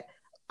that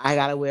I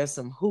gotta wear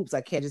some hoops.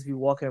 I can't just be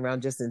walking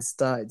around just in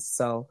studs.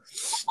 So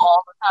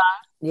All the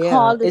time. yeah,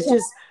 All the it's time.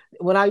 just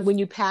when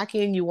you pack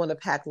in, you want to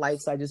pack light.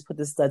 So I just put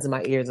the studs in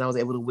my ears, and I was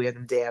able to wear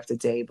them day after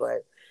day.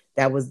 But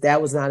that was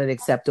not an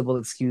acceptable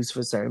excuse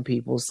for certain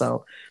people.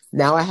 So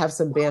now I have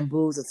some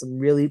bamboos and some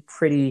really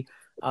pretty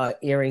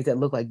earrings that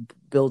look like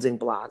building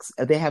blocks.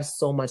 They have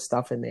so much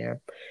stuff in there.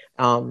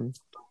 Um,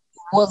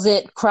 Was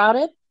it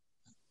crowded?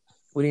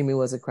 what do you mean?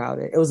 Was it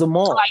crowded? It was a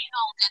mall. Like,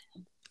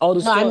 Oh,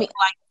 the no, I store. mean,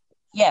 like,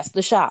 yes,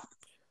 the shop.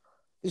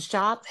 The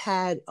shop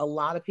had a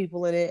lot of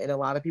people in it, and a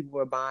lot of people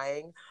were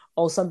buying.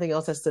 Oh, something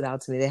else that stood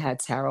out to me. They had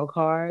tarot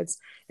cards.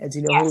 And do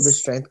you know who the Yes.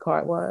 strength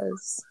card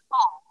was?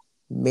 Oh,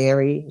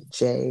 Mary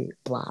J.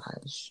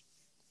 Blige.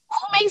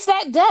 who makes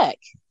that deck?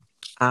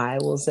 I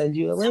will send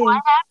you a Do I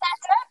link. have that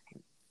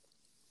deck?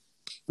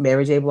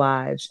 Mary J.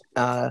 Blige.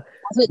 Was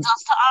it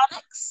Dust to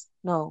Onyx?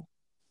 No.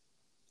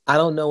 I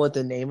don't know what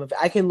the name of it.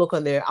 I can look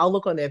on their. I'll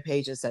look on their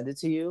page and send it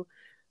to you.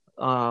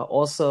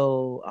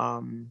 Also,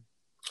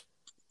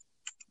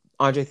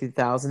 Andre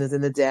 3000 is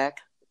in the deck.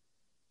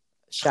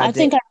 I Sade,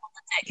 think I know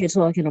the deck you're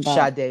talking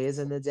about. Sade is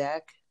in the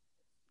deck.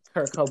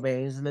 Kurt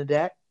Cobain is in the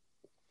deck.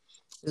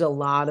 There's a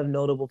lot of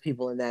notable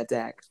people in that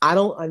deck. I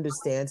don't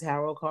understand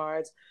tarot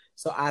cards,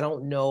 so I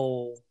don't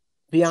know.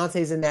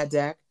 Beyonce's in that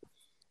deck.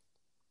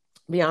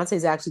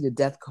 Beyonce's actually the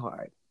death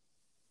card.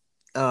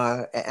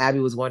 Abby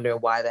was wondering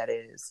why that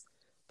is,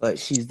 but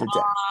she's the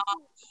death.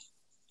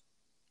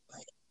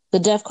 The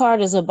death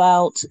card is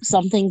about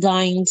something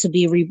dying to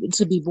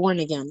be born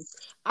again.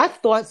 I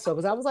thought so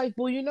because I was like,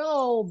 well,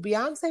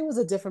 Beyonce was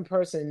a different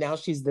person, and now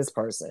she's this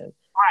person.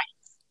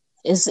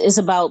 It's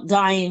about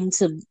dying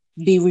to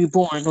be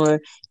reborn,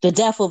 or the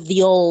death of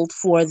the old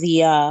for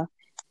the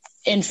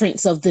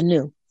entrance of the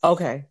new.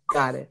 Okay,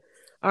 got it.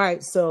 All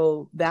right,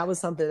 so that was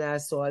something that I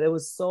saw. There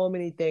was so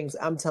many things.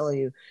 I'm telling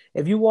you,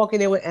 if you walk in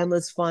there with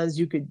endless funds,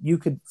 you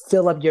could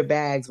fill up your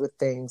bags with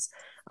things.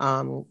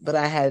 But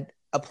I had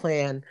a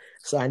plan,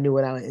 so I knew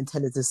what I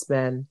intended to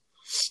spend.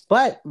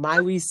 But my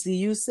We See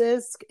You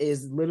Sis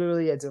is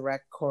literally a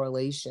direct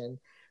correlation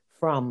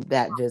from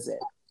that visit.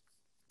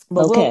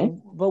 But Okay.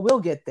 we'll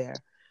get there.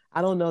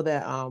 I don't know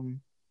that I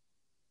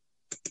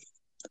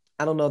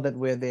don't know that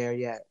we're there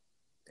yet.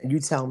 You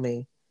tell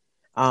me.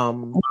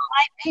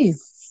 Hey,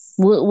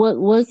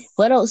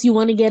 what else you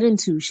want to get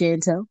into,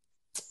 Chantel?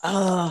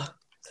 I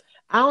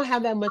don't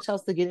have that much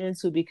else to get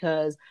into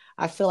because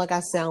I feel like I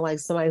sound like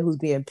somebody who's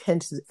being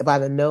pinched by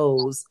the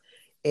nose,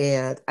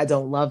 and I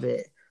don't love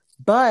it.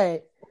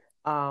 But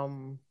I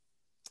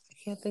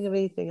can't think of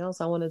anything else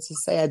I wanted to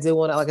say. I did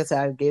want to, like I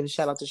said, I gave a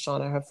shout out to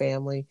Shauna and her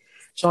family.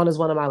 Shauna is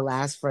one of my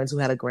last friends who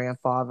had a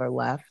grandfather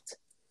left,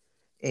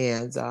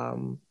 and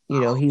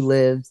he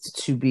lived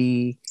to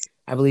be,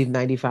 I believe,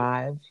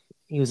 95.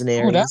 He was an Oh,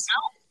 Aries.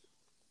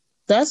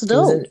 that's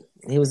dope.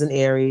 He was an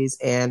Aries,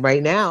 and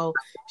right now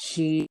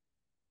she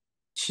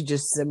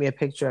just sent me a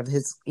picture of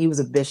his. He was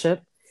a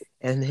bishop,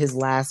 and his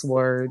last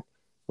word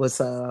was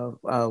a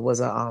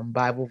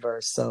Bible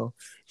verse. So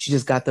she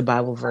just got the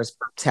Bible verse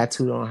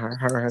tattooed on her and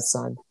her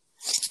son.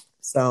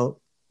 So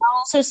How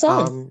old's her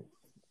son?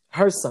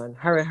 her son,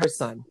 her and her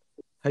son,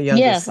 her Yeah,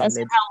 youngest I son,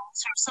 said, how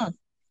old's her son?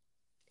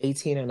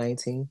 18 or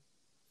 19.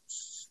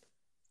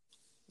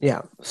 Yeah.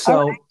 All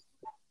So right.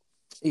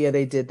 yeah,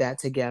 they did that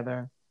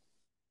together.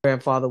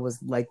 Grandfather was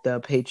like the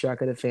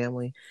patriarch of the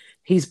family.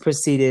 He's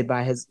preceded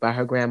by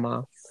her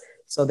grandma.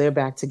 So they're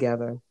back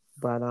together.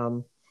 But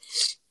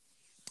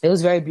it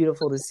was very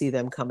beautiful to see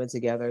them coming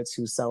together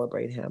to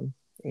celebrate him.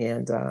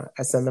 And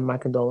I send them my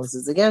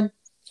condolences again.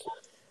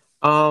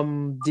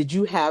 Did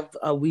you have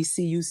a We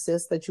See You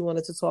Sis that you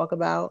wanted to talk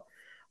about?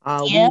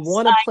 We Yes,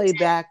 want to play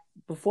back,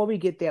 before we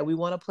get there, we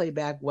want to play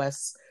back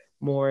Wes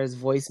Moore's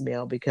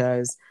voicemail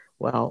because,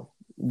 well,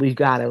 we've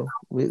got to.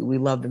 We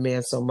love the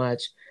man so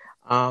much.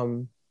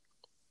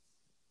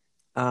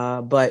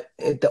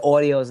 The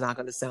audio is not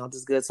going to sound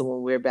as good. So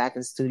when we're back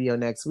in studio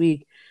next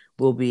week,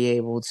 we'll be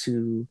able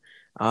to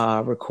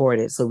record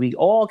it so we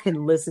all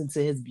can listen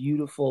to his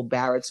beautiful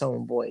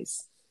baritone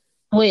voice.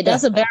 Wait,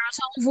 that's a That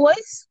baritone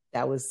voice?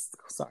 was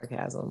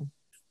sarcasm.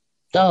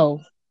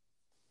 Oh,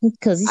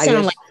 because he I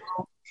sound like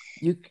guess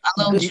you a you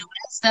little couldn't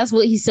Judas. That's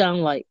what he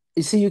sound like.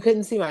 you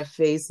couldn't see my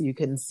face, so you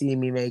couldn't see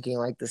me making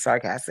like the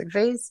sarcastic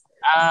face.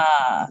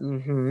 Ah.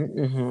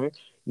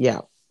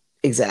 Yeah,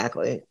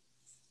 exactly.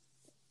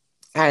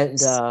 And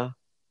so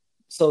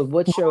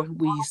what's your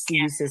we see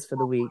uses for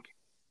the week?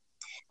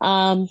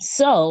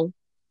 So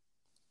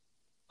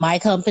my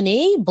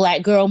company,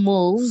 Black Girl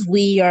Moves,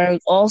 we are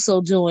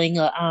also doing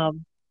in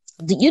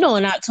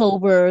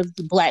October,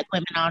 the Black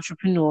Women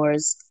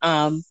Entrepreneurs.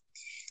 And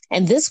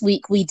this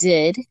week we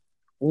did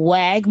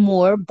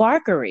Wagmore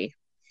Barkery,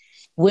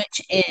 which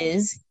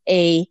is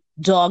a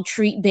dog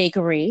treat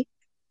bakery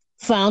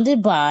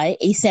founded by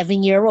a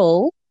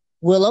 7-year-old,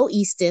 Willow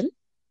Easton.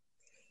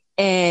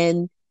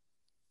 And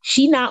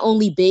she not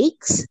only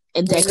bakes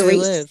and Where do they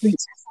decorates the live?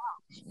 streets,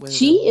 Where do they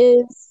she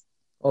live? is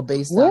Or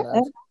based where out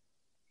of?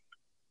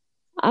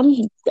 I'm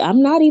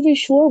I'm not even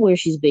sure where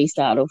she's based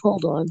out of.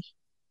 Hold on.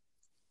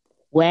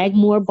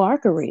 Wagmore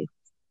Barkery.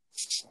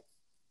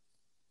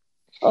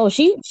 Oh,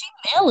 she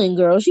mailing,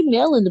 girl. She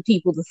mailing the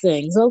people the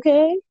things,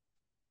 okay?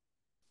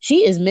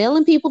 She is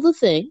mailing people the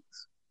things.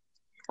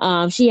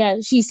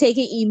 She's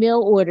taking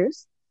email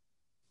orders.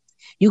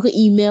 You can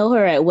email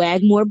her at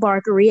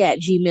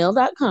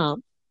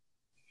wagmorebarkery@gmail.com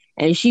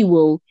and she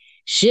will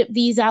ship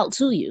these out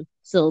to you.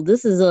 So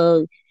this is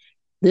a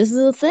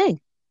thing.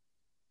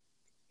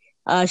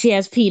 She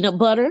has peanut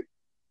butter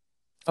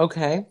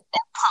Okay.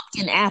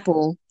 and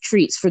apple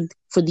treats for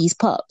these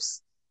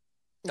pups.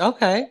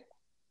 Okay.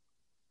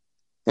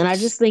 And I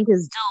just think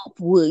it's dope.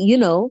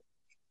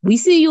 We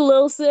see you,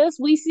 little sis.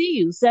 We see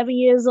you. 7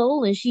 years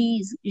old, and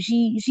she's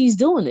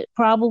doing it.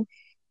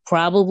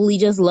 Probably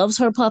just loves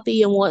her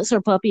puppy and wants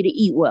her puppy to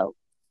eat well.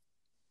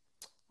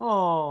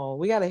 Oh,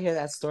 we got to hear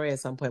that story at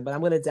some point, but I'm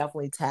going to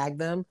definitely tag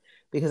them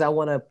because I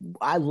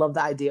love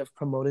the idea of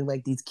promoting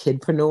like these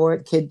kid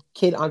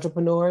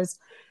entrepreneurs.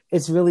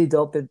 It's really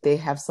dope that they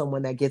have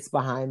someone that gets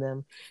behind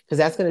them because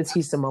that's going to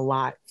teach them a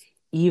lot,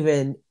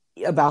 even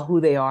about who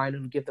they are, and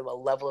it'll give them a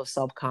level of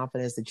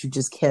self-confidence that you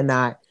just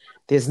cannot,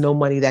 there's no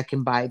money that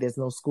can buy, there's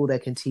no school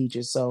that can teach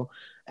you. So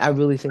I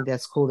really think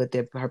that's cool that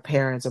her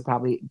parents are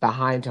probably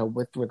behind her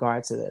with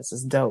regard to this.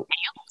 It's dope.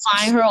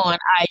 Find her on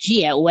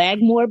IG at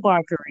Wagmore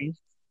Barkery.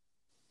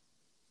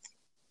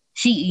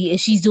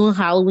 She's doing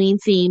Halloween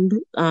themed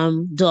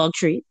dog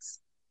treats.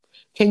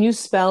 Can you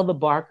spell the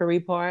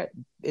Barkery part?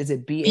 Is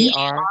it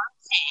BAR?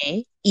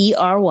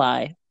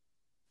 Barkery.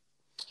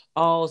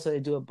 Oh, so they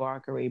do a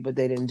Barkery, but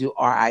they didn't do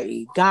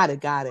RIE. Got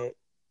it, got it.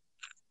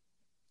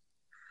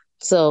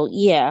 So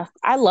yeah,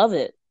 I love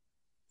it.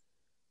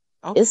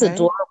 It's Okay.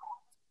 adorable.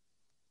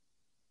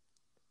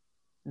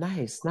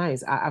 Nice,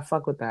 nice. I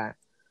fuck with that.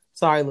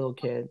 Sorry, little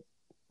kid.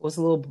 What's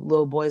the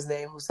little boy's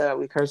name who said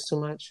we curse too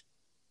much?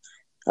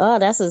 Oh,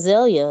 that's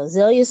Azalea.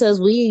 Azalea says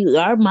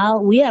our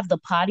mouth we have the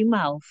potty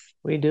mouth.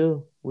 We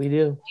do. We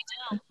do.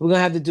 We're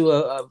gonna have to do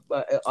a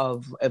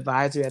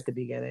advisory at the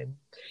beginning.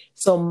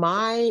 So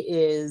my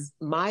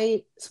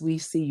we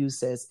see you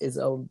sis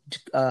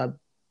uh,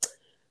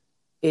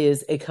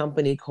 is a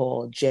company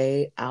called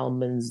J.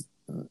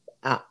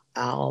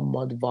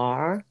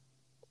 Almodovar,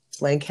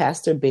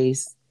 Lancaster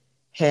based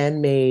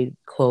handmade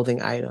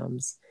clothing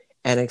items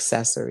and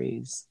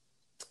accessories.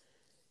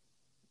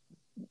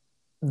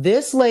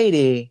 This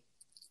lady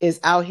is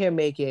out here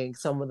making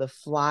some of the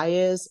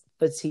flyest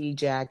fatigue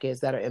jackets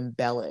that are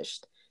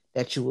embellished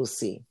that you will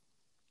see.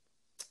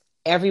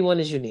 Everyone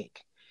is unique.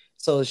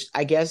 So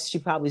I guess she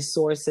probably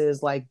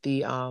sources like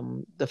the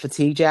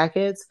fatigue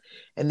jackets,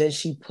 and then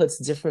she puts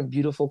different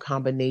beautiful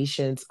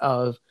combinations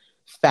of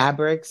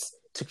fabrics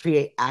to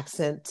create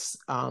accents,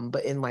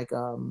 but in like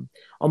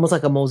almost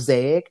like a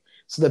mosaic.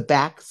 So the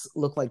backs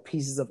look like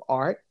pieces of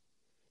art.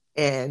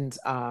 And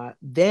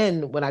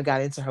then when I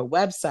got into her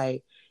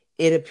website,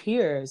 it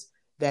appears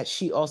that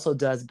she also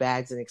does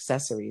bags and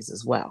accessories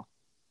as well.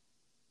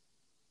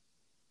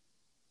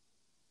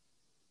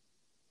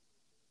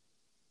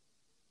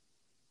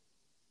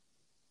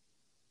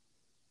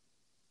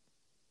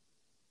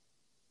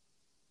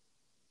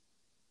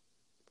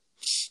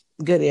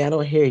 Goody, I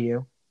don't hear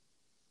you.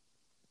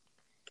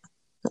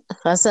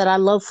 I said I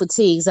love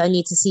fatigues. I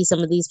need to see some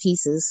of these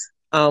pieces.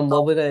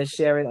 Well, we're gonna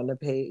share it on the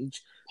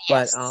page,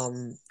 but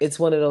Yes. it's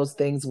one of those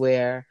things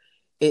where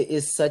it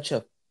is such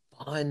a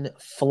fun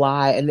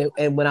fly.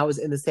 And when I was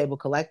in the Stable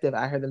Collective,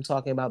 I heard them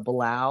talking about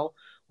Bilal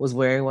was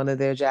wearing one of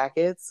their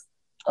jackets.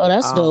 Oh,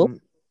 that's dope.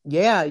 Um,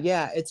 yeah,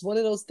 yeah, it's one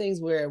of those things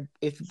where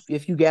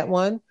if you get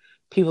one,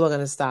 people are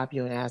gonna stop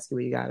you and ask you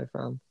where you got it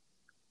from,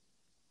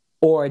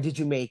 or did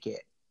you make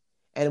it?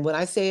 And when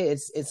I say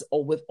it's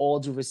with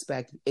all due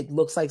respect, it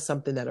looks like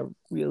something that a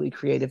really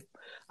creative,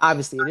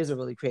 obviously it is a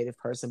really creative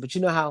person, but you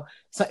know how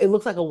it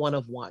looks like a one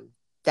of one.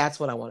 That's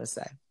what I want to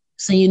say.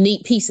 Some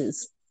unique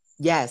pieces.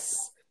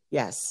 Yes,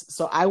 Yes.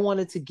 So I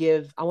wanted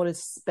to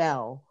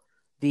spell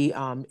the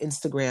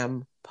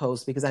Instagram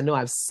post because I know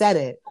I've said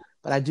it,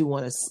 but I do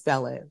want to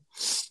spell it.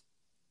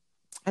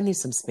 I need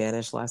some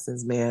Spanish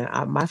lessons, man.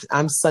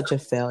 I'm such a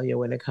failure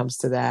when it comes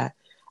to that.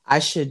 I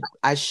should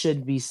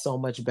be so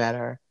much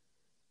better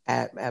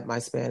at my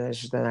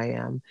Spanish than I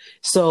am.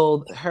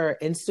 So her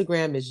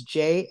Instagram is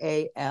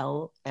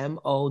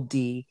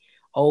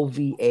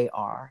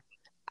JALMODOVAR,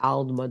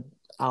 Alma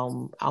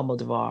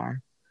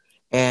Almodovar,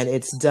 and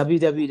it's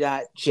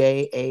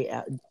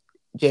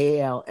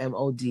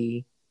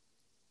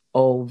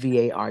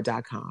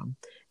www.jalmodovar.com.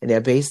 And they're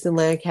based in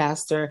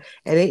Lancaster,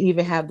 and they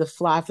even have the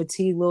fly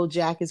fatigue little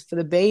jackets for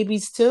the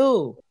babies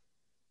too.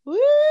 Woo!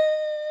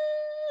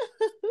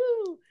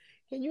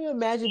 Can you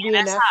imagine being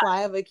that's that hot.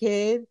 fly of a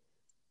kid?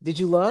 Did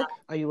you look?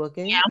 Are you Yeah,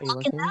 looking? I'm Are you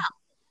looking looking?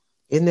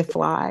 Isn't it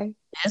fly? now.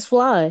 It's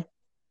fly.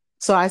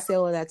 So I say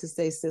all of that to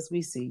say, sis,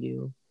 we see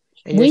you,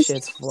 and your We see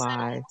shit's you,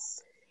 fly.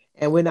 sis.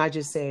 And we're not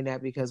just saying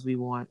that because we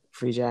want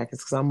free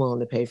jackets, because I'm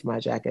willing to pay for my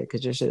jacket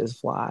because your shit is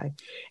fly,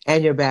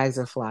 and your bags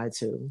are fly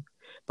too.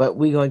 But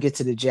we're gonna get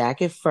to the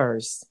jacket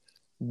first,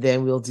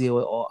 then we'll deal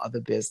with all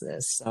other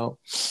business. So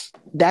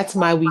that's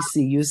my we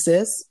see you,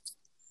 sis.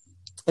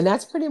 And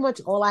that's pretty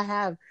much all I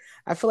have.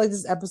 I feel like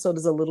this episode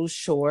is a little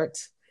short,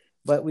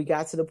 but we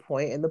got to the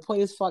point, and the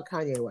point is fuck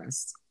Kanye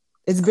West.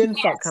 It's been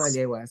fuck Yes.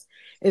 Kanye West.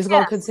 It's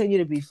gonna Yes. continue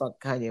to be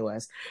fuck Kanye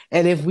West.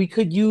 And if we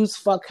could use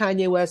fuck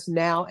Kanye West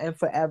now and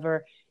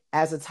forever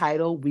as a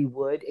title, we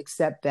would,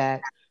 except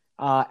that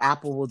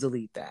Apple will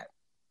delete that.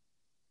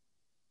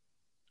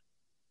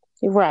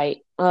 You're right.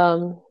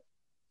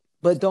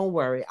 But don't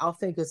worry, I'll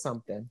think of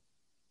something.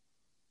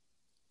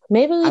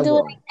 Maybe we I do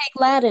it will. in Take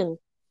Latin.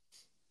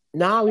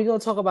 Nah, we're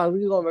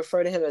gonna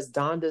refer to him as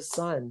Donda's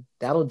son.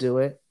 That'll do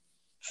it.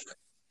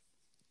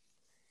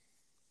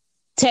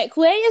 Take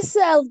away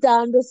yourself,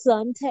 down the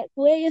sun. Take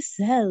away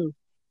yourself.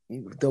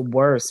 The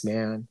worst,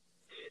 man.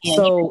 Yeah,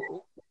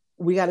 So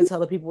we got to tell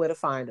the people where to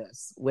find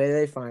us. Where do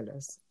they find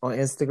us? On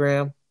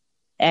Instagram?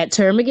 at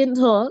Termagant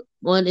Talk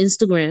on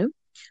Instagram.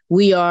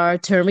 We are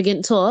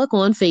Termagant Talk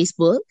on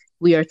Facebook.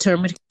 We are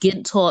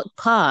Termagant Talk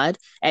Pod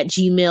at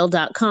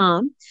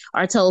gmail.com.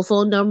 Our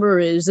telephone number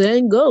is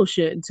and go,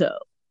 Chantel.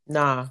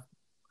 Nah,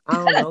 I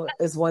don't know.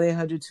 It's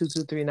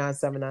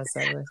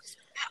 1-800-223-9797. We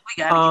gotta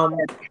get Um,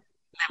 that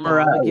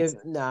memorized.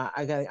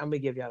 I'm gonna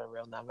give y'all the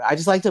real number. I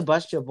just like to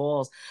bust your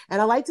balls,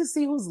 and I like to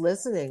see who's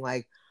listening.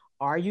 Like,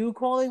 are you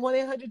calling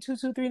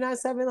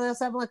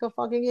 1-800-223-9797 like a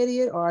fucking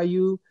idiot, or are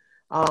you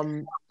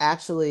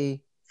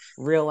actually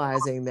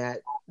realizing that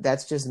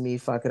that's just me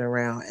fucking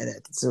around, and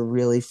it's a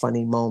really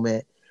funny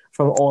moment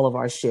from all of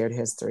our shared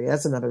history?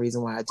 That's another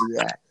reason why I do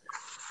that.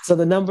 So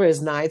the number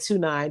is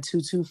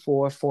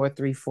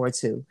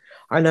 929-224-4342.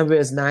 Our number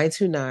is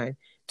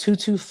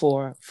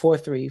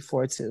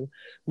 929-224-4342.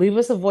 Leave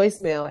us a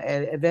voicemail,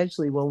 and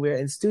eventually when we're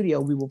in studio,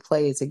 we will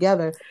play it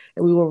together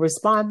and we will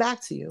respond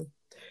back to you.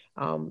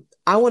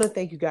 I want to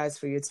thank you guys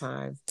for your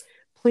time.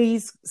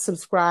 Please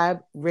subscribe,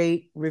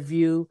 rate,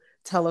 review,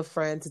 tell a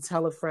friend to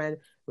tell a friend.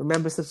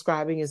 Remember,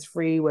 subscribing is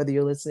free, whether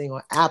you're listening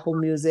on Apple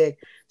Music,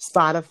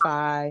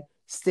 Spotify,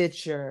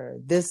 Stitcher,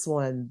 this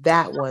one,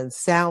 that one,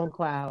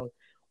 SoundCloud,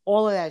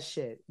 all of that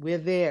shit. We're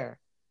there.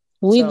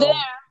 We So there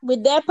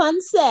with that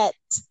pun set.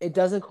 it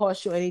doesn't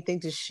cost you anything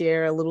to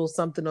share a little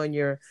something on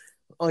your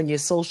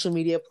social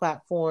media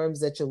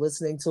platforms that you're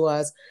listening to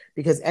us,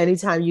 because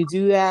anytime you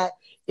do that,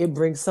 it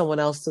brings someone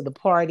else to the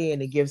party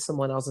and it gives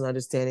someone else an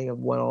understanding of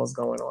what all is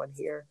going on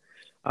here.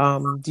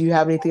 Do you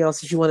have anything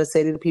else that you want to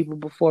say to the people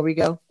before we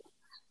go?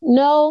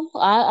 No,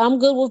 I'm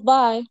good with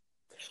bye.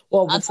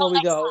 Well, Until before we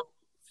next go, time.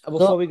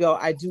 Go.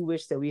 I do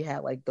wish that we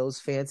had like those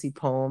fancy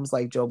poems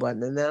like Joe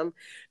Budden in them,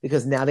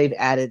 because now they've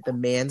added the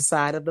man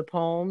side of the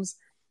poems,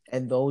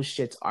 and those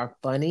shits are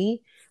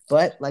funny.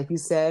 But like you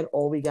said,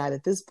 all we got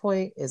at this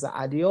point is a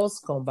adios,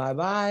 con bye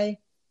bye.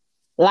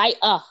 Light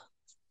up.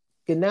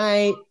 Good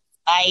night.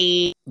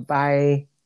 Bye. Bye.